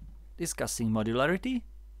 discussing modularity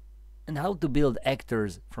and how to build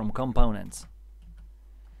actors from components.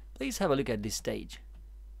 Please have a look at this stage.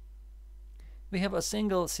 We have a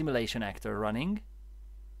single simulation actor running,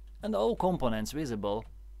 and all components visible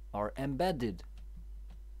are embedded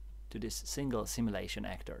to this single simulation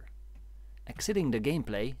actor. Exiting the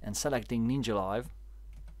gameplay and selecting Ninja Live,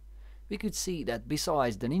 we could see that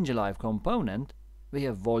besides the Ninja Live component, we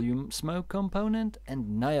have Volume Smoke component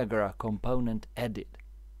and Niagara component added.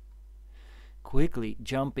 Quickly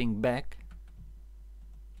jumping back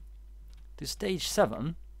to stage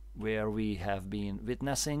 7, where we have been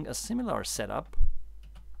witnessing a similar setup,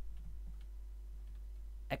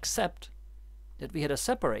 except that we had a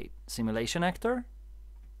separate simulation actor,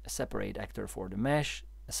 a separate actor for the mesh,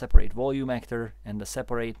 a separate volume actor, and a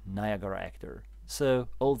separate Niagara actor. So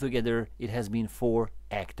altogether it has been 4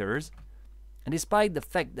 actors, and despite the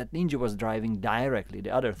fact that Ninja was driving directly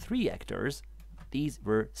the other 3 actors, these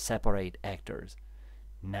were separate actors.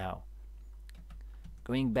 Now,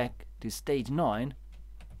 going back to stage 9,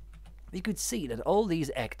 we could see that all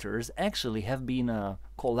these actors actually have been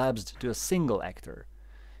collapsed to a single actor.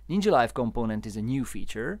 Ninja Live component is a new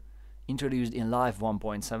feature introduced in Live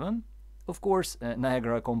 1.7. Of course,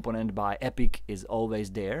 Niagara component by Epic is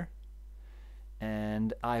always there,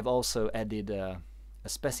 and I've also added a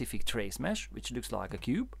specific TraceMesh which looks like a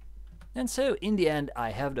cube. And so in the end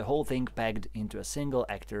I have the whole thing packed into a single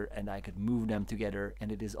actor, and I could move them together,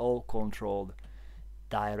 and it is all controlled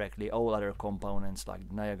directly. All other components like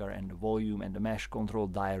the Niagara and the volume and the mesh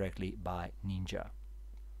controlled directly by Ninja.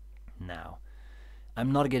 Now,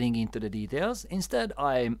 I'm not getting into the details. Instead,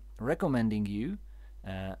 I'm recommending you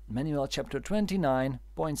Manual Chapter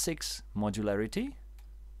 29.6 Modularity.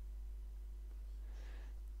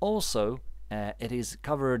 Also, it is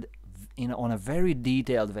covered on a very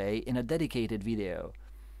detailed way in a dedicated video.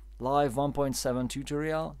 Live 1.7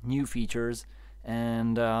 tutorial, new features,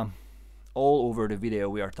 and all over the video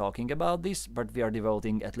we are talking about this, but we are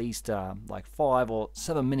devoting at least like 5 or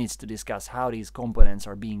 7 minutes to discuss how these components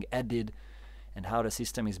are being added and how the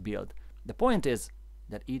system is built. The point is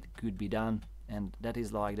that it could be done, and that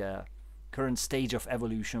is like the current stage of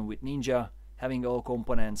evolution with Ninja, having all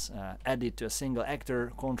components added to a single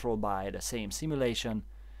actor controlled by the same simulation.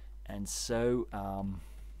 And so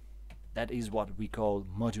that is what we call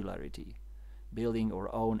modularity, building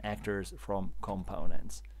our own actors from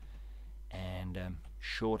components. And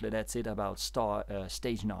shortly that's it about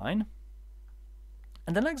stage 9.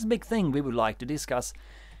 And the next big thing we would like to discuss,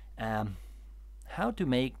 how to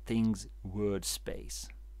make things word space.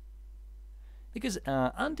 Because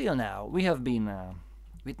until now we have been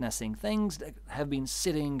witnessing things that have been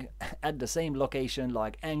sitting at the same location,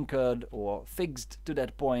 like anchored or fixed to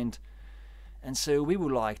that point, and so we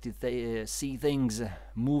would like to see things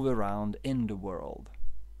move around in the world.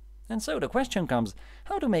 And so the question comes,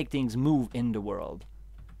 how to make things move in the world?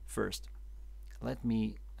 First, let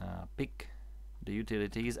me pick the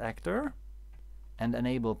utilities actor and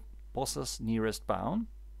enable possess nearest pawn,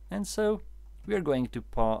 and so we are going to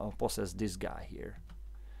possess this guy here.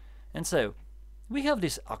 And so we have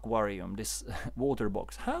this aquarium, this water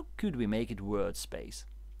box. How could we make it word space?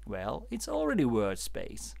 Well, it's already word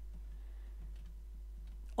space.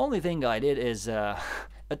 Only thing I did is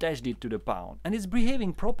attached it to the pawn, and it's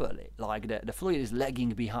behaving properly, like the fluid is lagging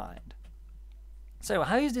behind. So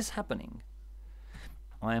how is this happening?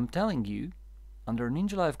 I am telling you, under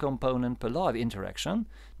Ninja Live component per live interaction,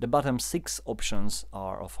 the bottom 6 options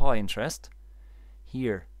are of high interest.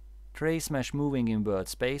 Here, TraceMesh moving in word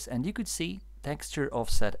space, and you could see texture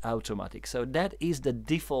offset automatic. So that is the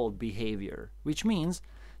default behavior, which means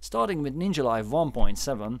starting with Ninja Live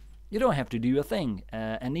 1.7, you don't have to do a thing,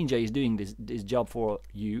 and Ninja is doing this job for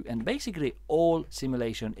you, and basically all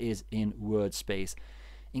simulation is in word space.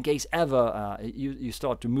 In case ever you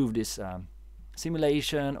start to move this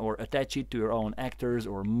simulation or attach it to your own actors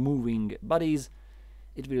or moving bodies,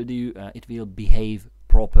 it will behave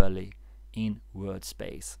properly in word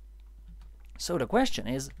space. So the question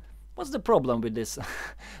is, what's the problem with this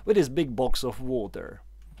with this big box of water?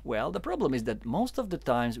 Well, the problem is that most of the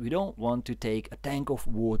times we don't want to take a tank of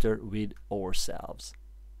water with ourselves.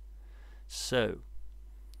 So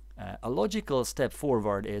a logical step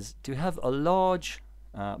forward is to have a large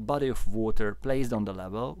body of water placed on the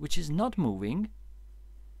level which is not moving,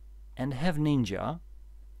 and have Ninja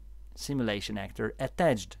simulation actor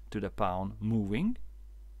attached to the pawn moving,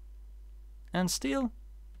 and still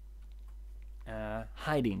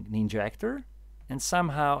hiding Ninja actor and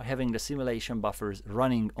somehow having the simulation buffers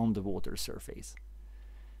running on the water surface.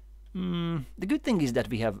 The good thing is that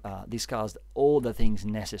we have discussed all the things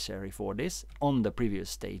necessary for this on the previous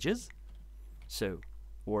stages. So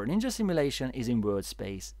our Ninja simulation is in world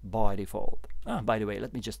space by default. By the way,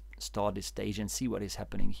 let me just start this stage and see what is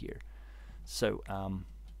happening here. So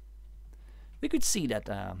we could see that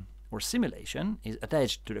our simulation is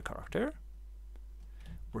attached to the character.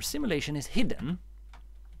 Our simulation is hidden,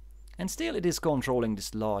 and still it is controlling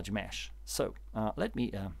this large mesh. So let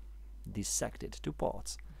me dissect it to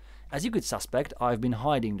parts. As you could suspect, I've been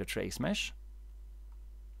hiding the trace mesh.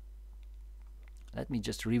 Let me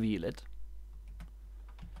just reveal it.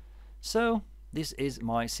 So this is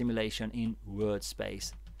my simulation in world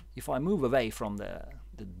space. If I move away from the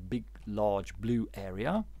big large blue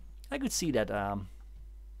area, I could see that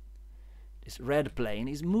this red plane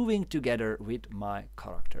is moving together with my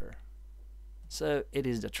character. So it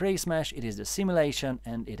is the trace mesh, it is the simulation,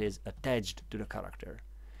 and it is attached to the character.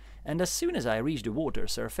 And as soon as I reach the water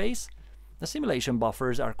surface, the simulation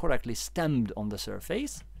buffers are correctly stamped on the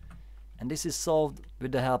surface, and this is solved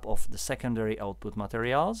with the help of the secondary output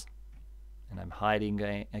materials. And I'm hiding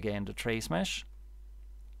again the trace mesh.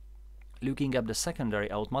 Looking up the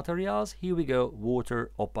secondary out materials, here we go,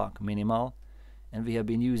 water opaque minimal, and we have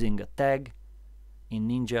been using a tag in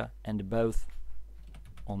Ninja and both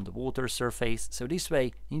on the water surface. So this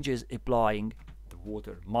way Ninja is applying the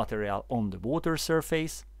water material on the water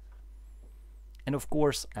surface. And of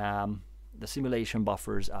course the simulation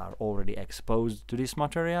buffers are already exposed to this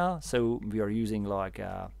material, so we are using like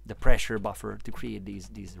the pressure buffer to create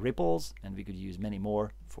these ripples, and we could use many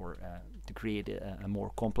more for to create a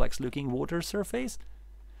more complex looking water surface.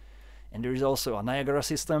 And there is also a Niagara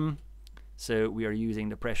system, so we are using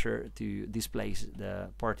the pressure to displace the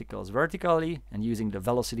particles vertically and using the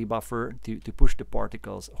velocity buffer to push the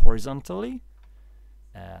particles horizontally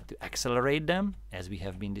to accelerate them, as we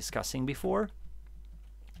have been discussing before.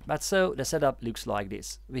 But so the setup looks like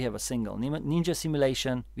this. We have a single Ninja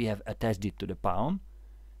simulation, we have attached it to the palm.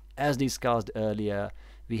 As discussed earlier,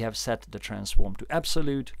 we have set the transform to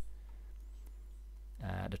absolute.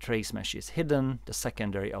 The trace mesh is hidden, the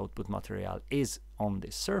secondary output material is on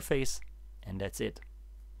this surface, and that's it.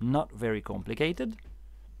 Not very complicated.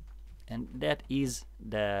 And that is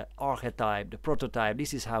the archetype, the prototype.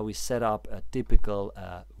 This is how we set up a typical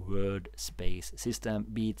world space system,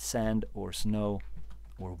 be it sand or snow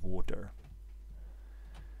or water.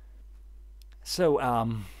 So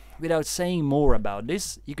without saying more about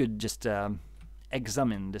this, you could just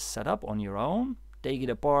examine this setup on your own, take it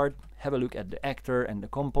apart, have a look at the actor and the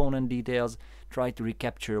component details, try to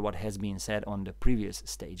recapture what has been said on the previous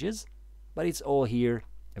stages. But it's all here,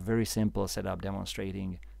 a very simple setup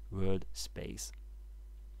demonstrating world space.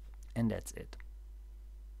 And that's it.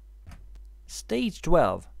 Stage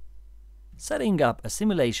 12. Setting up a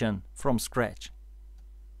simulation from scratch.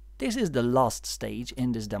 This is the last stage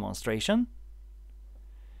in this demonstration,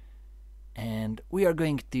 and we are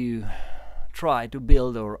going to try to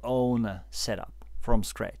build our own setup from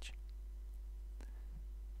scratch.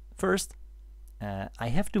 First, I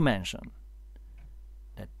have to mention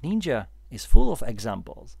that Ninja is full of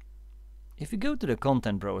examples. If you go to the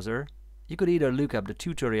content browser, you could either look up the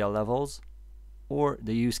tutorial levels or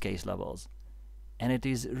the use case levels, and it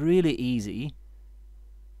is really easy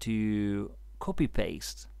to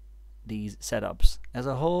copy-paste these setups as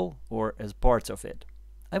a whole or as parts of it.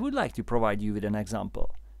 I would like to provide you with an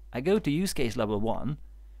example. I go to use case level 1,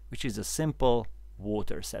 which is a simple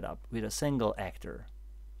water setup with a single actor.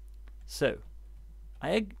 So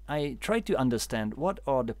I try to understand what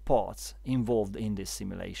are the parts involved in this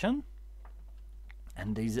simulation,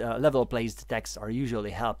 and these level placed texts are usually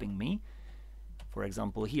helping me. For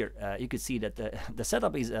example, here you could see that the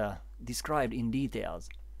setup is described in details.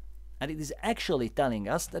 And it is actually telling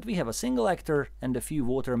us that we have a single actor and a few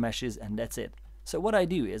water meshes, and that's it. So what I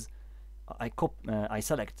do is I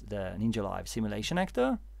select the Ninja Live simulation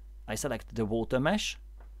actor, I select the water mesh,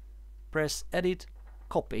 press edit,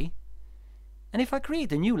 copy, and if I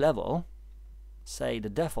create a new level, say the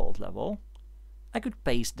default level, I could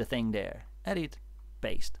paste the thing there, edit,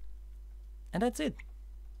 paste, and that's it.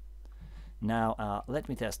 Now let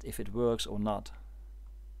me test if it works or not.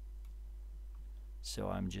 So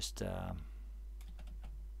I'm just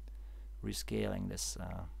rescaling this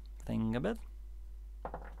thing a bit.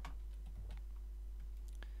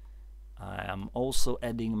 I am also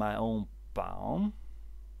adding my own palm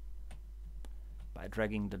by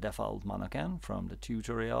dragging the default mannequin from the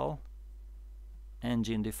tutorial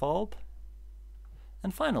engine default.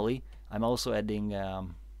 And finally, I'm also adding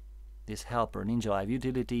this helper Ninja Live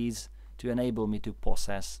utilities to enable me to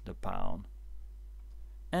possess the palm.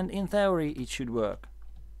 and in theory it should work.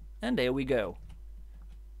 And there we go.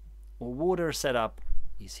 Our water setup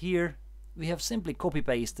is here. We have simply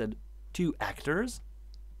copy-pasted 2 actors,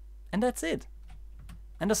 and that's it.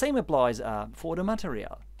 And the same applies for the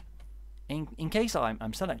material. In case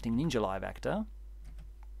I'm selecting Ninja Live actor,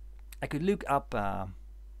 I could look up the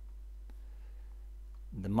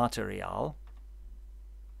material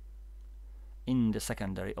in the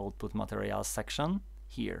secondary output materials section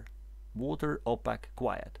here, water, opaque,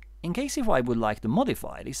 quiet. In case if I would like to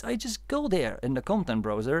modify this, I just go there in the content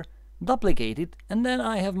browser, duplicate it, and then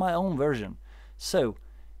I have my own version. So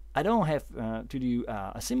I don't have to do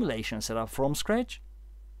a simulation setup from scratch,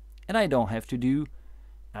 and I don't have to do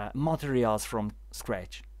materials from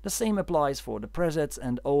scratch. The same applies for the presets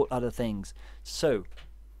and all other things. So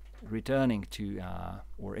returning to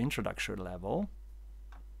our introduction level,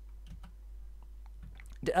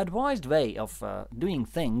 the advised way of doing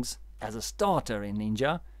things as a starter in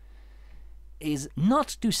Ninja is not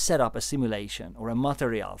to set up a simulation or a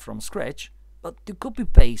material from scratch, but to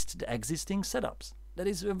copy-paste the existing setups. That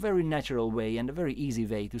is a very natural way and a very easy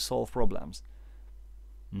way to solve problems.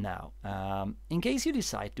 Now, in case you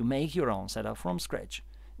decide to make your own setup from scratch,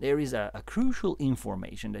 there is a crucial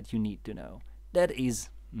information that you need to know. That is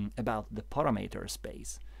about the parameter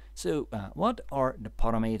space. So, what are the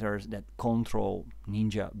parameters that control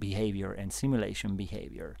Ninja behavior and simulation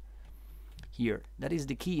behavior? Here, that is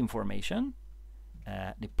the key information.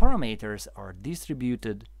 The parameters are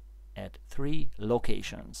distributed at 3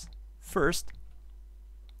 locations. First,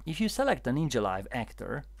 if you select a Ninja Live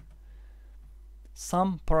actor,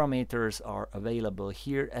 some parameters are available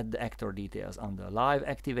here at the actor details under live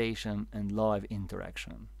activation and live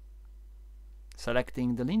interaction.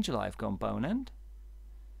 Selecting the Ninja Live component,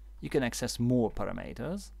 you can access more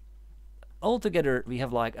parameters. Altogether, we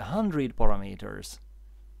have like 100 parameters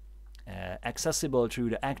accessible through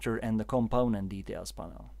the actor and the component details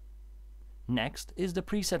panel. Next is the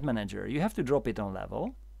preset manager. You have to drop it on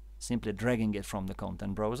level, simply dragging it from the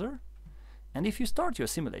content browser. And if you start your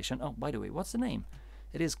simulation, oh, by the way, what's the name?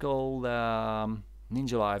 It is called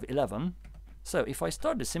Ninja Live 11. So if I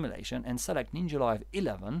start the simulation and select Ninja Live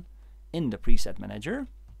 11 in the preset manager,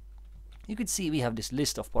 you could see we have this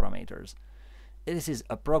list of parameters. This is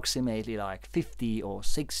approximately like 50 or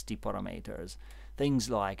 60 parameters. Things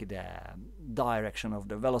like the direction of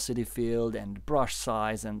the velocity field and brush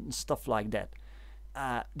size and stuff like that.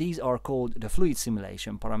 These are called the fluid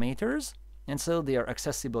simulation parameters, and so they are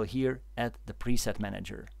accessible here at the preset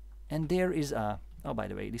manager. And there is a, oh, by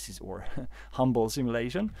the way, this is our humble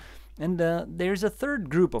simulation. And there's a third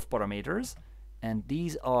group of parameters, and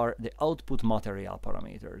these are the output material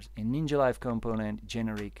parameters. In Ninja Live component,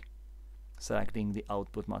 generic, selecting the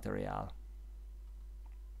output material.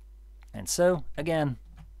 And so, again,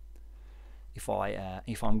 if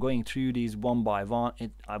I'm going through these one by one,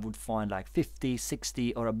 I would find like 50,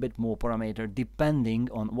 60 or a bit more parameter depending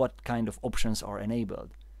on what kind of options are enabled.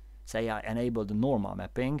 Say I enable the normal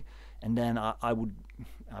mapping, and then I would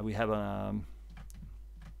have an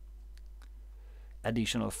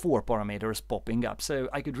additional 4 parameters popping up. So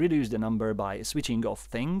I could reduce the number by switching off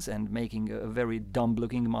things and making a very dumb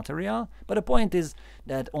looking material. But the point is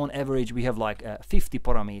that on average we have like 50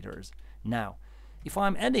 parameters. Now, if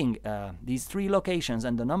I'm adding these 3 locations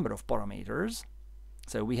and the number of parameters,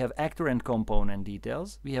 so we have actor and component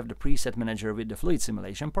details, we have the preset manager with the fluid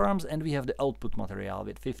simulation params, and we have the output material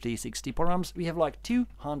with 50, 60 params, we have like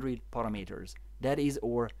 200 parameters. That is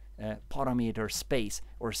our parameter space.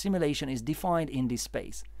 Our simulation is defined in this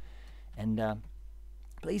space. And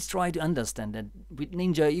please try to understand that with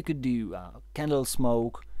Ninja you could do candle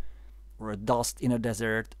smoke, or a dust in a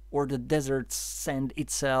desert, or the desert sand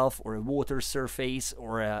itself, or a water surface,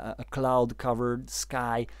 or a cloud-covered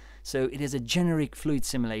sky. So it is a generic fluid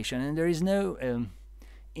simulation, and there is no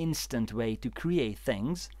instant way to create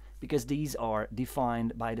things, because these are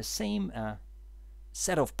defined by the same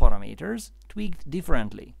set of parameters, tweaked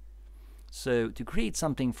differently. So to create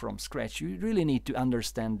something from scratch, you really need to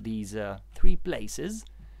understand these 3 places,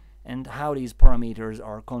 and how these parameters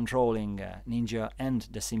are controlling Ninja and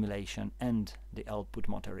the simulation and the output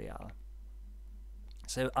material.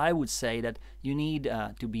 So I would say that you need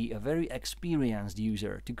to be a very experienced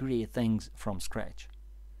user to create things from scratch.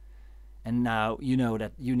 And now you know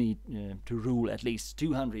that you need to rule at least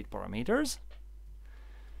 200 parameters.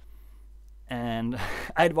 And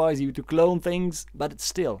I advise you to clone things, but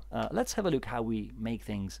still, let's have a look how we make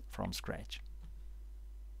things from scratch.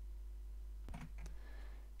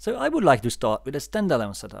 So I would like to start with a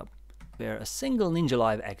standalone setup, where a single Ninja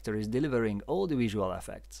Live actor is delivering all the visual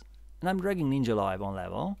effects. And I'm dragging Ninja Live on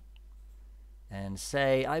level, and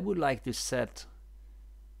say I would like to set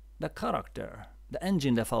the character, the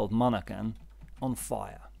engine default mannequin, on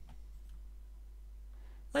fire.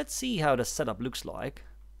 Let's see how the setup looks like.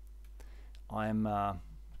 I'm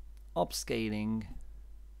upscaling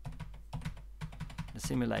the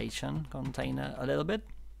simulation container a little bit,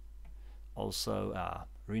 also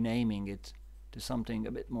renaming it to something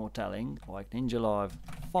a bit more telling, like Ninja Live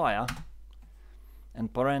Fire,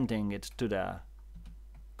 and parenting it to the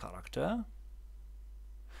character.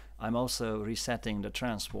 I'm also resetting the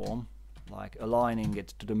transform, like aligning it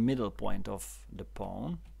to the middle point of the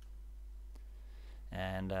pawn,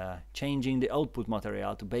 and changing the output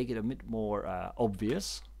material to make it a bit more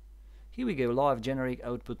obvious. Here we go, live generic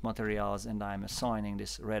output materials, and I'm assigning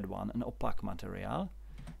this red one an opaque material.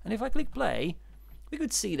 And if I click play, we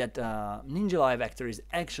could see that Ninja Live actor is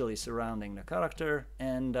actually surrounding the character,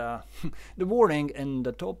 and the warning in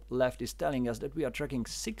the top left is telling us that we are tracking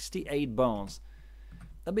 68 bones.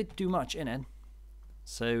 A bit too much in it.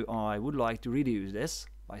 So I would like to reduce this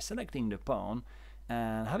by selecting the pawn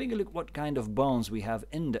and having a look what kind of bones we have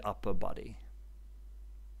in the upper body.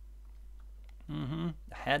 The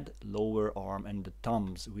head, lower arm, and the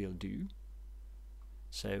thumbs will do.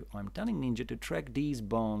 So I'm telling Ninja to track these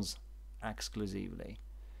bones exclusively,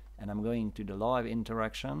 and I'm going to the live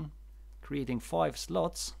interaction, creating 5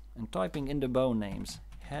 slots and typing in the bone names: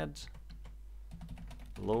 head,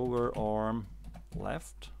 lower arm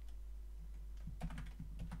left,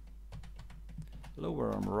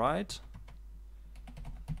 lower arm right,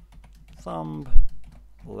 thumb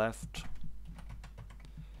left,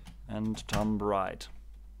 and thumb right.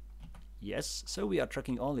 Yes, so we are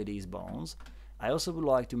tracking only these bones. I also would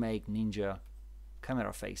like to make Ninja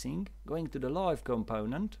camera facing, going to the live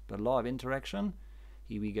component, the live interaction.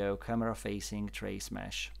 Here we go, camera facing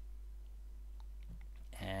TraceMesh.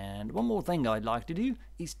 And one more thing I'd like to do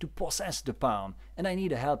is to possess the pawn, and I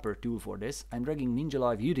need a helper tool for this. I'm dragging Ninja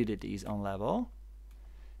Live utilities on level,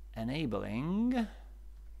 enabling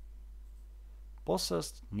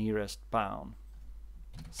possessed nearest pawn,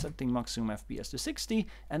 setting maximum FPS to 60,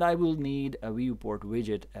 and I will need a viewport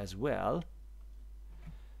widget as well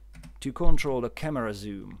to control the camera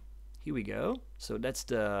zoom. Here we go. So that's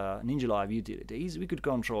the Ninja Live utilities. We could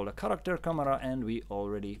control the character camera, and we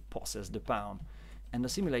already possessed the pawn. And the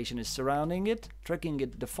simulation is surrounding it, tracking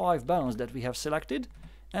it the 5 bones that we have selected.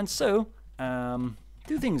 And so,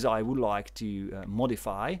 2 things I would like to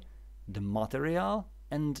modify: the material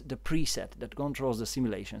and the preset that controls the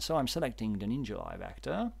simulation. So I'm selecting the Ninja Live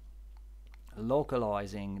actor,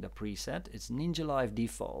 localizing the preset. It's Ninja Live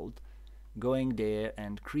default, going there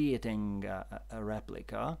and creating a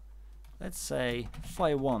replica. Let's say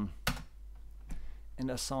Fire 1, and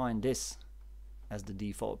assign this as the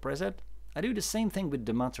default preset. I do the same thing with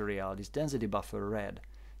the material, this density buffer red.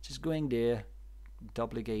 Just going there,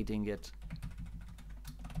 duplicating it,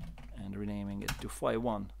 and renaming it to Fire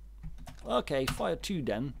 1. Okay, Fire 2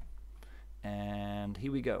 then, and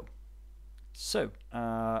here we go. So,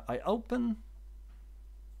 I open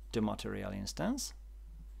the material instance.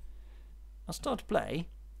 I'll start play.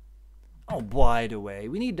 Oh, by the way,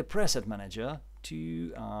 we need the preset manager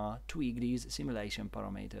to tweak these simulation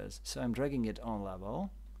parameters. So I'm dragging it on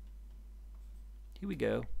level. Here we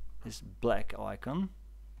go, this black icon.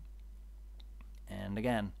 And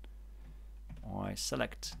again, I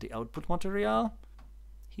select the output material.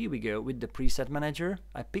 Here we go, with the preset manager,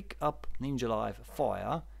 I pick up Ninja Live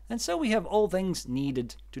Fire. And so we have all things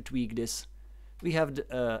needed to tweak this. We have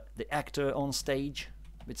the actor on stage,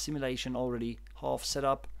 with simulation already half set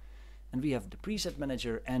up, and we have the preset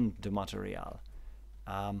manager and the material.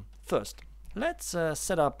 First, let's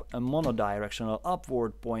set up a monodirectional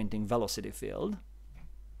upward pointing velocity field.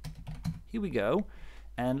 Here we go,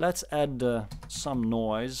 and let's add some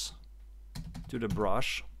noise to the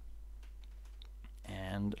brush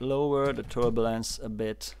and lower the turbulence a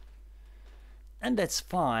bit. And that's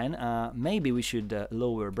fine. Maybe we should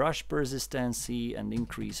lower brush persistency and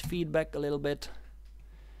increase feedback a little bit.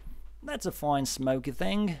 That's a fine smoky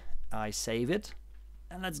thing. I save it,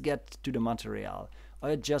 and let's get to the material.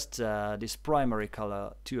 I adjust this primary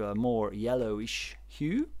color to a more yellowish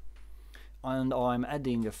hue, and I'm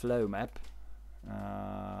adding a flow map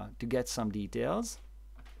to get some details.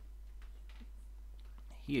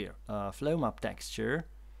 Here, flow map texture.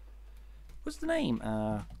 What's the name?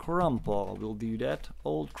 Crumple will do that.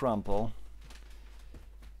 Old crumple.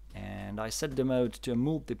 And I set the mode to a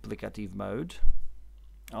multiplicative mode.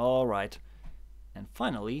 Alright. And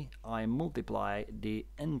finally, I multiply the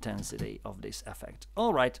intensity of this effect.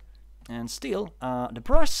 Alright. And still, the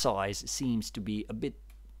brush size seems to be a bit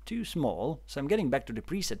too small. So I'm getting back to the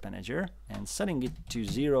preset manager and setting it to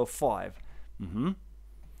 0.5.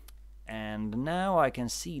 And now I can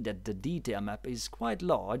see that the detail map is quite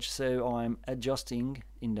large, so I'm adjusting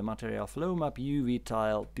in the material flow map UV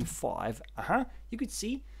tile to 5. You could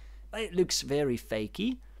see it looks very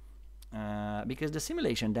fakey because the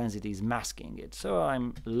simulation density is masking it. So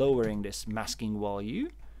I'm lowering this masking value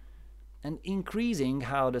and increasing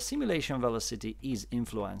how the simulation velocity is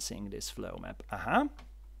influencing this flow map.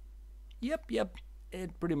 Yep,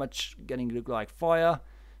 it pretty much getting look like fire.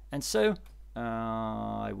 And so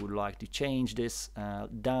I would like to change this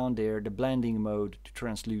down there, the blending mode to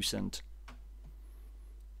translucent.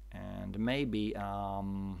 And maybe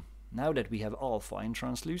now that we have alpha in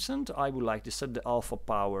translucent, I would like to set the alpha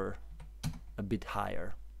power a bit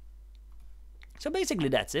higher. So basically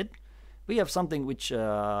that's it. We have something which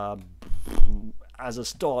as a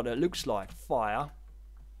starter looks like fire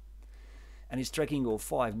and is tracking all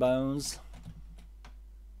 5 bones.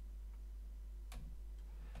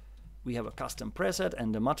 We have a custom preset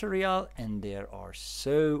and the material, and there are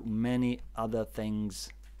so many other things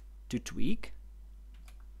to tweak,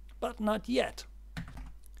 but not yet.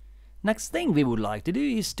 Next thing we would like to do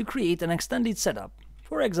is to create an extended setup.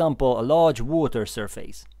 For example, a large water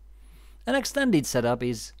surface. An extended setup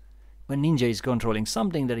is when Ninja is controlling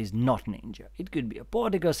something that is not Ninja. It could be a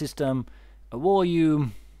particle system, a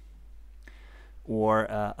volume, or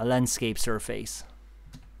a landscape surface.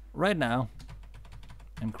 Right now,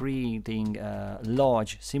 I'm creating a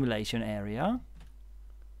large simulation area.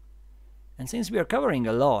 And since we are covering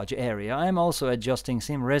a large area, I'm also adjusting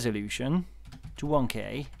sim resolution to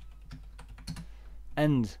 1K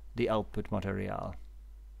and the output material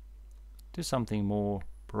to something more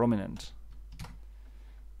prominent.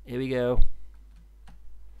 Here we go.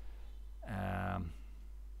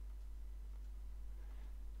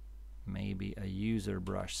 Maybe a user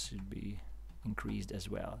brush should be increased as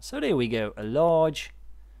well. So there we go, a large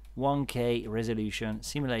 1K resolution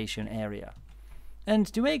simulation area. And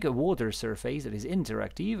to make a water surface that is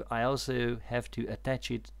interactive, I also have to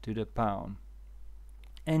attach it to the pawn.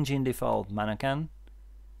 Engine default mannequin.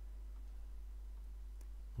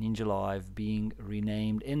 Ninja Live being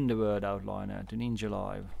renamed in the word outliner to Ninja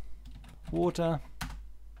Live water.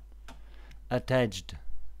 Attached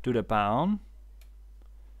to the pawn.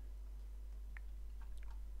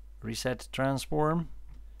 Reset transform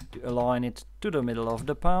to align it to the middle of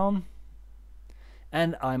the pawn.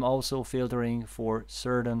 And I'm also filtering for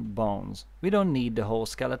certain bones. We don't need the whole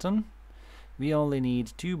skeleton. We only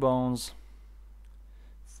need 2 bones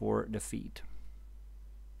for the feet.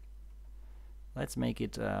 Let's make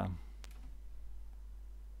it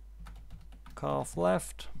calf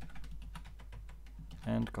left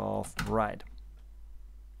and calf right.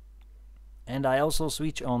 And I also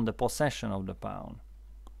switch on the possession of the pawn.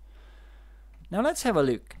 Now let's have a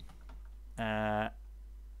look.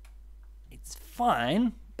 It's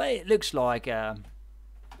fine, but it looks like our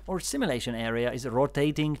simulation area is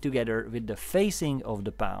rotating together with the facing of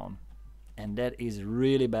the pawn, and that is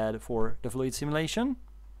really bad for the fluid simulation.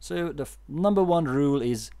 So the number 1 rule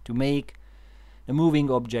is to make the moving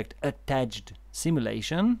object attached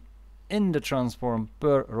simulation in the transform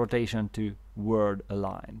per rotation to word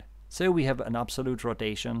aligned. So we have an absolute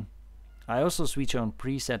rotation. I also switch on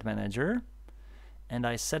preset manager, and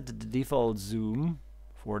I set the default zoom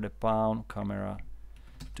for the pawn camera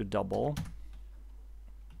to double.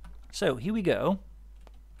 So here we go.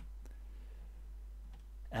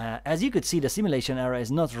 As you could see, the simulation area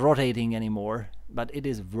is not rotating anymore, but it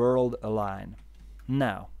is world aligned.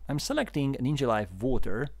 Now I'm selecting Ninja Live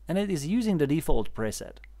water, and it is using the default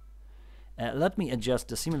preset. Let me adjust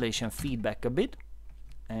the simulation feedback a bit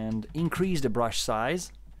and increase the brush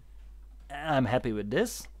size. I'm happy with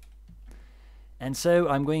this. And so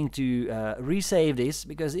I'm going to resave this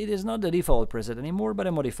because it is not the default preset anymore, but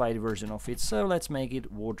a modified version of it. So let's make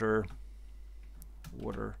it water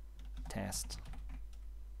test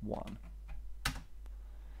 1.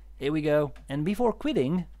 Here we go. And before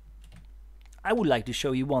quitting, I would like to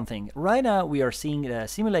show you one thing. Right now we are seeing a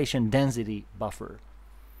simulation density buffer.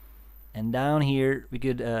 And down here we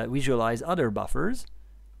could visualize other buffers.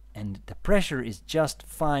 And the pressure is just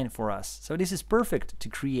fine for us. So this is perfect to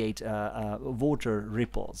create water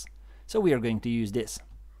ripples. So we are going to use this.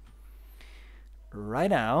 Right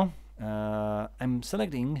now, I'm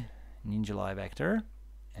selecting Ninja Live Actor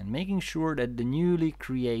and making sure that the newly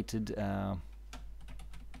created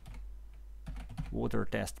water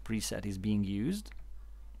test preset is being used.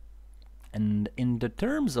 And in the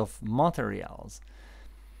terms of materials,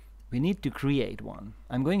 we need to create one.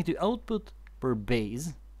 I'm going to output per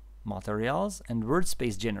base materials and word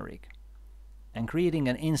space generic, and creating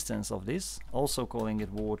an instance of this, also calling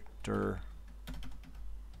it water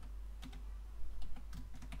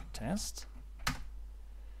test,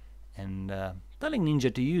 and telling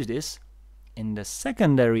Ninja to use this in the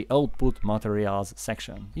secondary output materials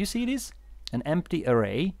section. You see this? An empty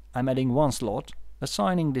array. I'm adding one slot,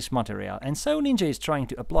 assigning this material, and so Ninja is trying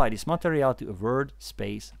to apply this material to a word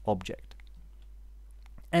space object.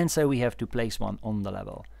 And so we have to place one on the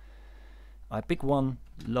level. I pick one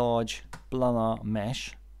large planar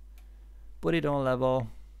mesh, put it on level,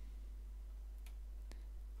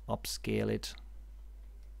 upscale it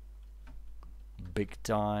big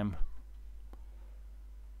time,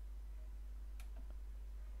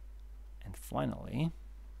 and finally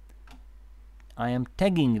I am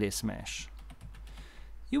tagging this mesh.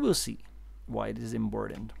 You will see why it is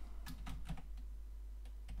important.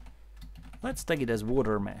 Let's tag it as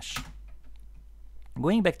water mesh.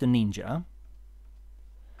 Going back to Ninja,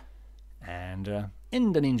 and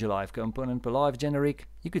in the Ninja Live component, per live generic,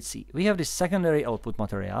 you could see we have this secondary output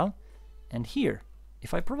material, and here,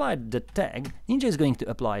 if I provide the tag, Ninja is going to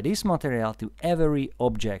apply this material to every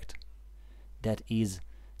object that is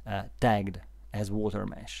tagged as water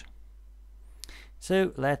mesh.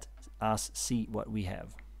 So let us see what we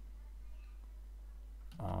have.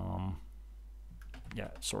 Yeah,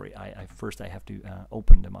 sorry, first I have to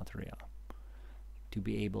open the material to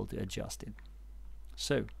be able to adjust it.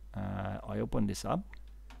 So I open this up,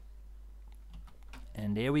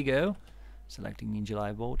 and there we go, selecting Ninja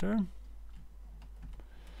Live Water.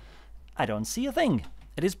 I don't see a thing.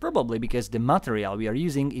 It is probably because the material we are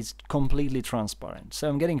using is completely transparent. So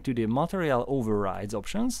I'm getting to the material overrides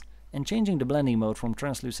options and changing the blending mode from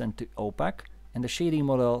translucent to opaque, and the shading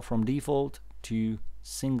model from default to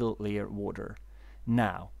single layer water.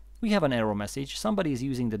 Now we have an error message. Somebody is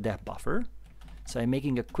using the depth buffer. So I'm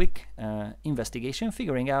making a quick investigation,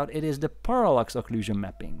 figuring out it is the parallax occlusion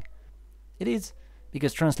mapping. It is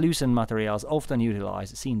because translucent materials often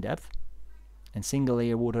utilize scene depth, and single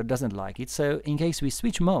layer water doesn't like it. So in case we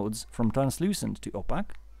switch modes from translucent to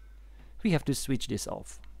opaque, we have to switch this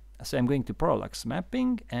off. So I'm going to parallax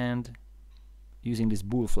mapping, and using this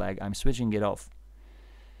bool flag, I'm switching it off.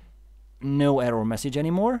 No error message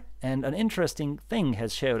anymore, and an interesting thing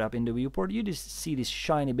has showed up in the viewport. You just see this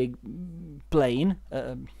shiny big plane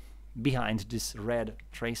behind this red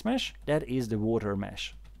trace mesh. That is the water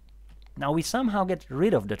mesh. Now we somehow get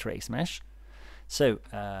rid of the trace mesh. So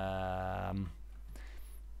I'm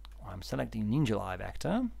selecting Ninja Live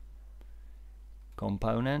Actor,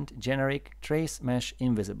 component, generic, trace mesh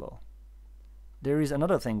invisible. There is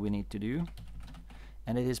another thing we need to do,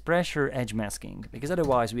 and it is pressure edge masking, because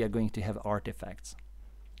otherwise we are going to have artifacts.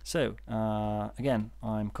 So again,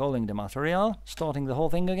 I'm calling the material, starting the whole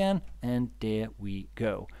thing again, and there we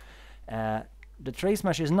go. The trace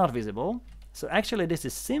mesh is not visible, so actually this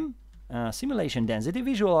is simulation density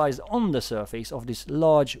visualized on the surface of this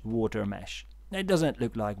large water mesh. It doesn't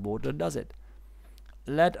look like water, does it?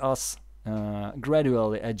 Let us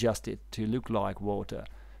gradually adjust it to look like water.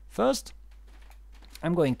 First,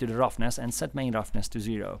 I'm going to the roughness and set main roughness to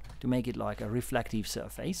 0 to make it like a reflective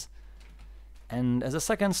surface. And as a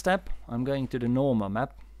second step, I'm going to the normal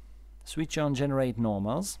map, switch on generate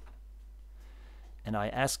normals, and I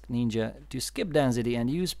ask Ninja to skip density and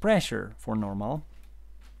use pressure for normal.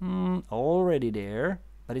 Already there,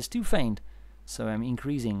 but it's too faint, so I'm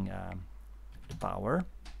increasing the power,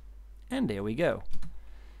 and there we go.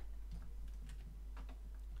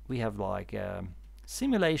 We have like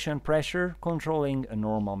simulation pressure controlling a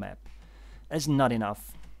normal map. That's not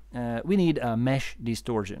enough. We need a mesh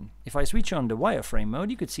distortion. If I switch on the wireframe mode,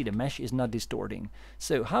 you could see the mesh is not distorting.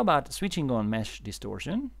 So how about switching on mesh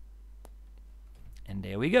distortion? And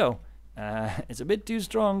there we go. It's a bit too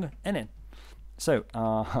strong, isn't it? So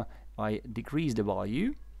I decrease the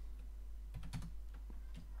value.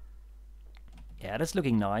 Yeah, that's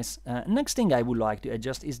looking nice. Next thing I would like to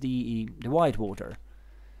adjust is the white water.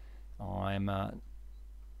 I'm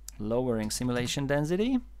lowering simulation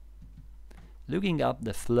density, looking up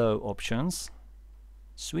the flow options,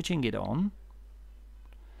 switching it on,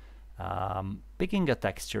 picking a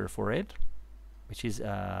texture for it, which is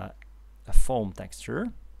a foam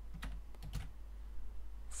texture,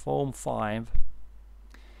 foam 5,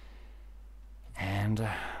 and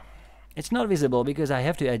it's not visible because I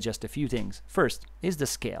have to adjust a few things. First is the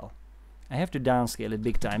scale. I have to downscale it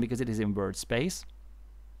big time because it is in word space.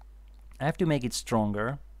 I have to make it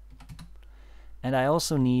stronger, and I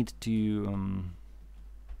also need to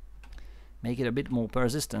make it a bit more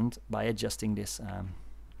persistent by adjusting this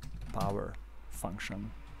power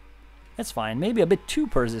function. That's fine, maybe a bit too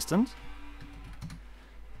persistent.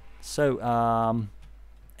 So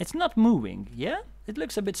it's not moving, yeah? It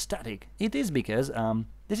looks a bit static. It is because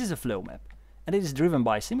this is a flow map, and it is driven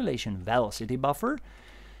by simulation velocity buffer,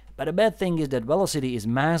 But the bad thing is that velocity is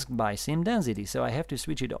masked by sim density, so I have to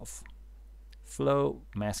switch it off. Flow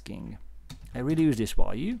masking. I reduce this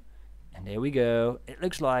value, and there we go. It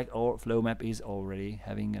looks like our flow map is already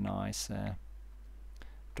having a nice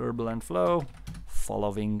turbulent flow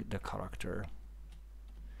following the character.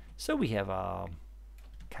 So we have a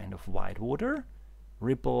kind of white water,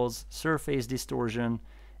 ripples, surface distortion,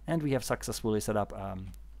 and we have successfully set up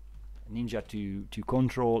Ninja to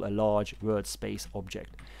control a large world space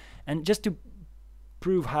object. And just to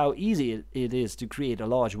prove how easy it is to create a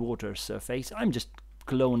large water surface, I'm just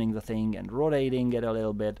cloning the thing and rotating it a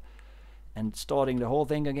little bit and starting the whole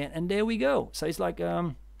thing again, and there we go. So it's like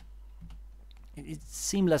it's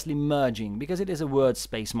seamlessly merging because it is a word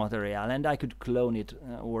space material, and I could clone it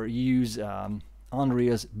or use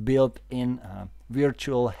Unreal's built-in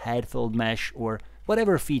virtual head-filled mesh or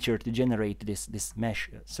whatever feature to generate this mesh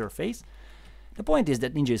surface. The point is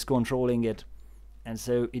that Ninja is controlling it, and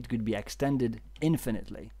so it could be extended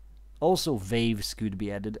infinitely. Also waves could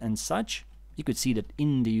be added and such. You could see that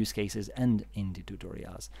in the use cases and in the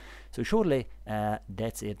tutorials. So shortly,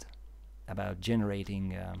 that's it about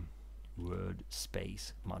generating word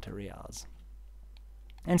space materials.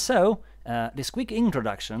 And so this quick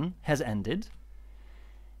introduction has ended,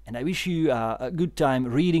 and I wish you a good time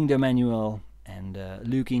reading the manual and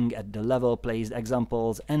looking at the level placed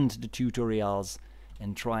examples and the tutorials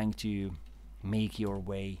and trying to make your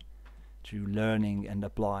way through learning and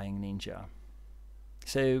applying Ninja.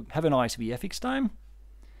 So have a nice VFX time.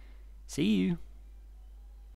 See you.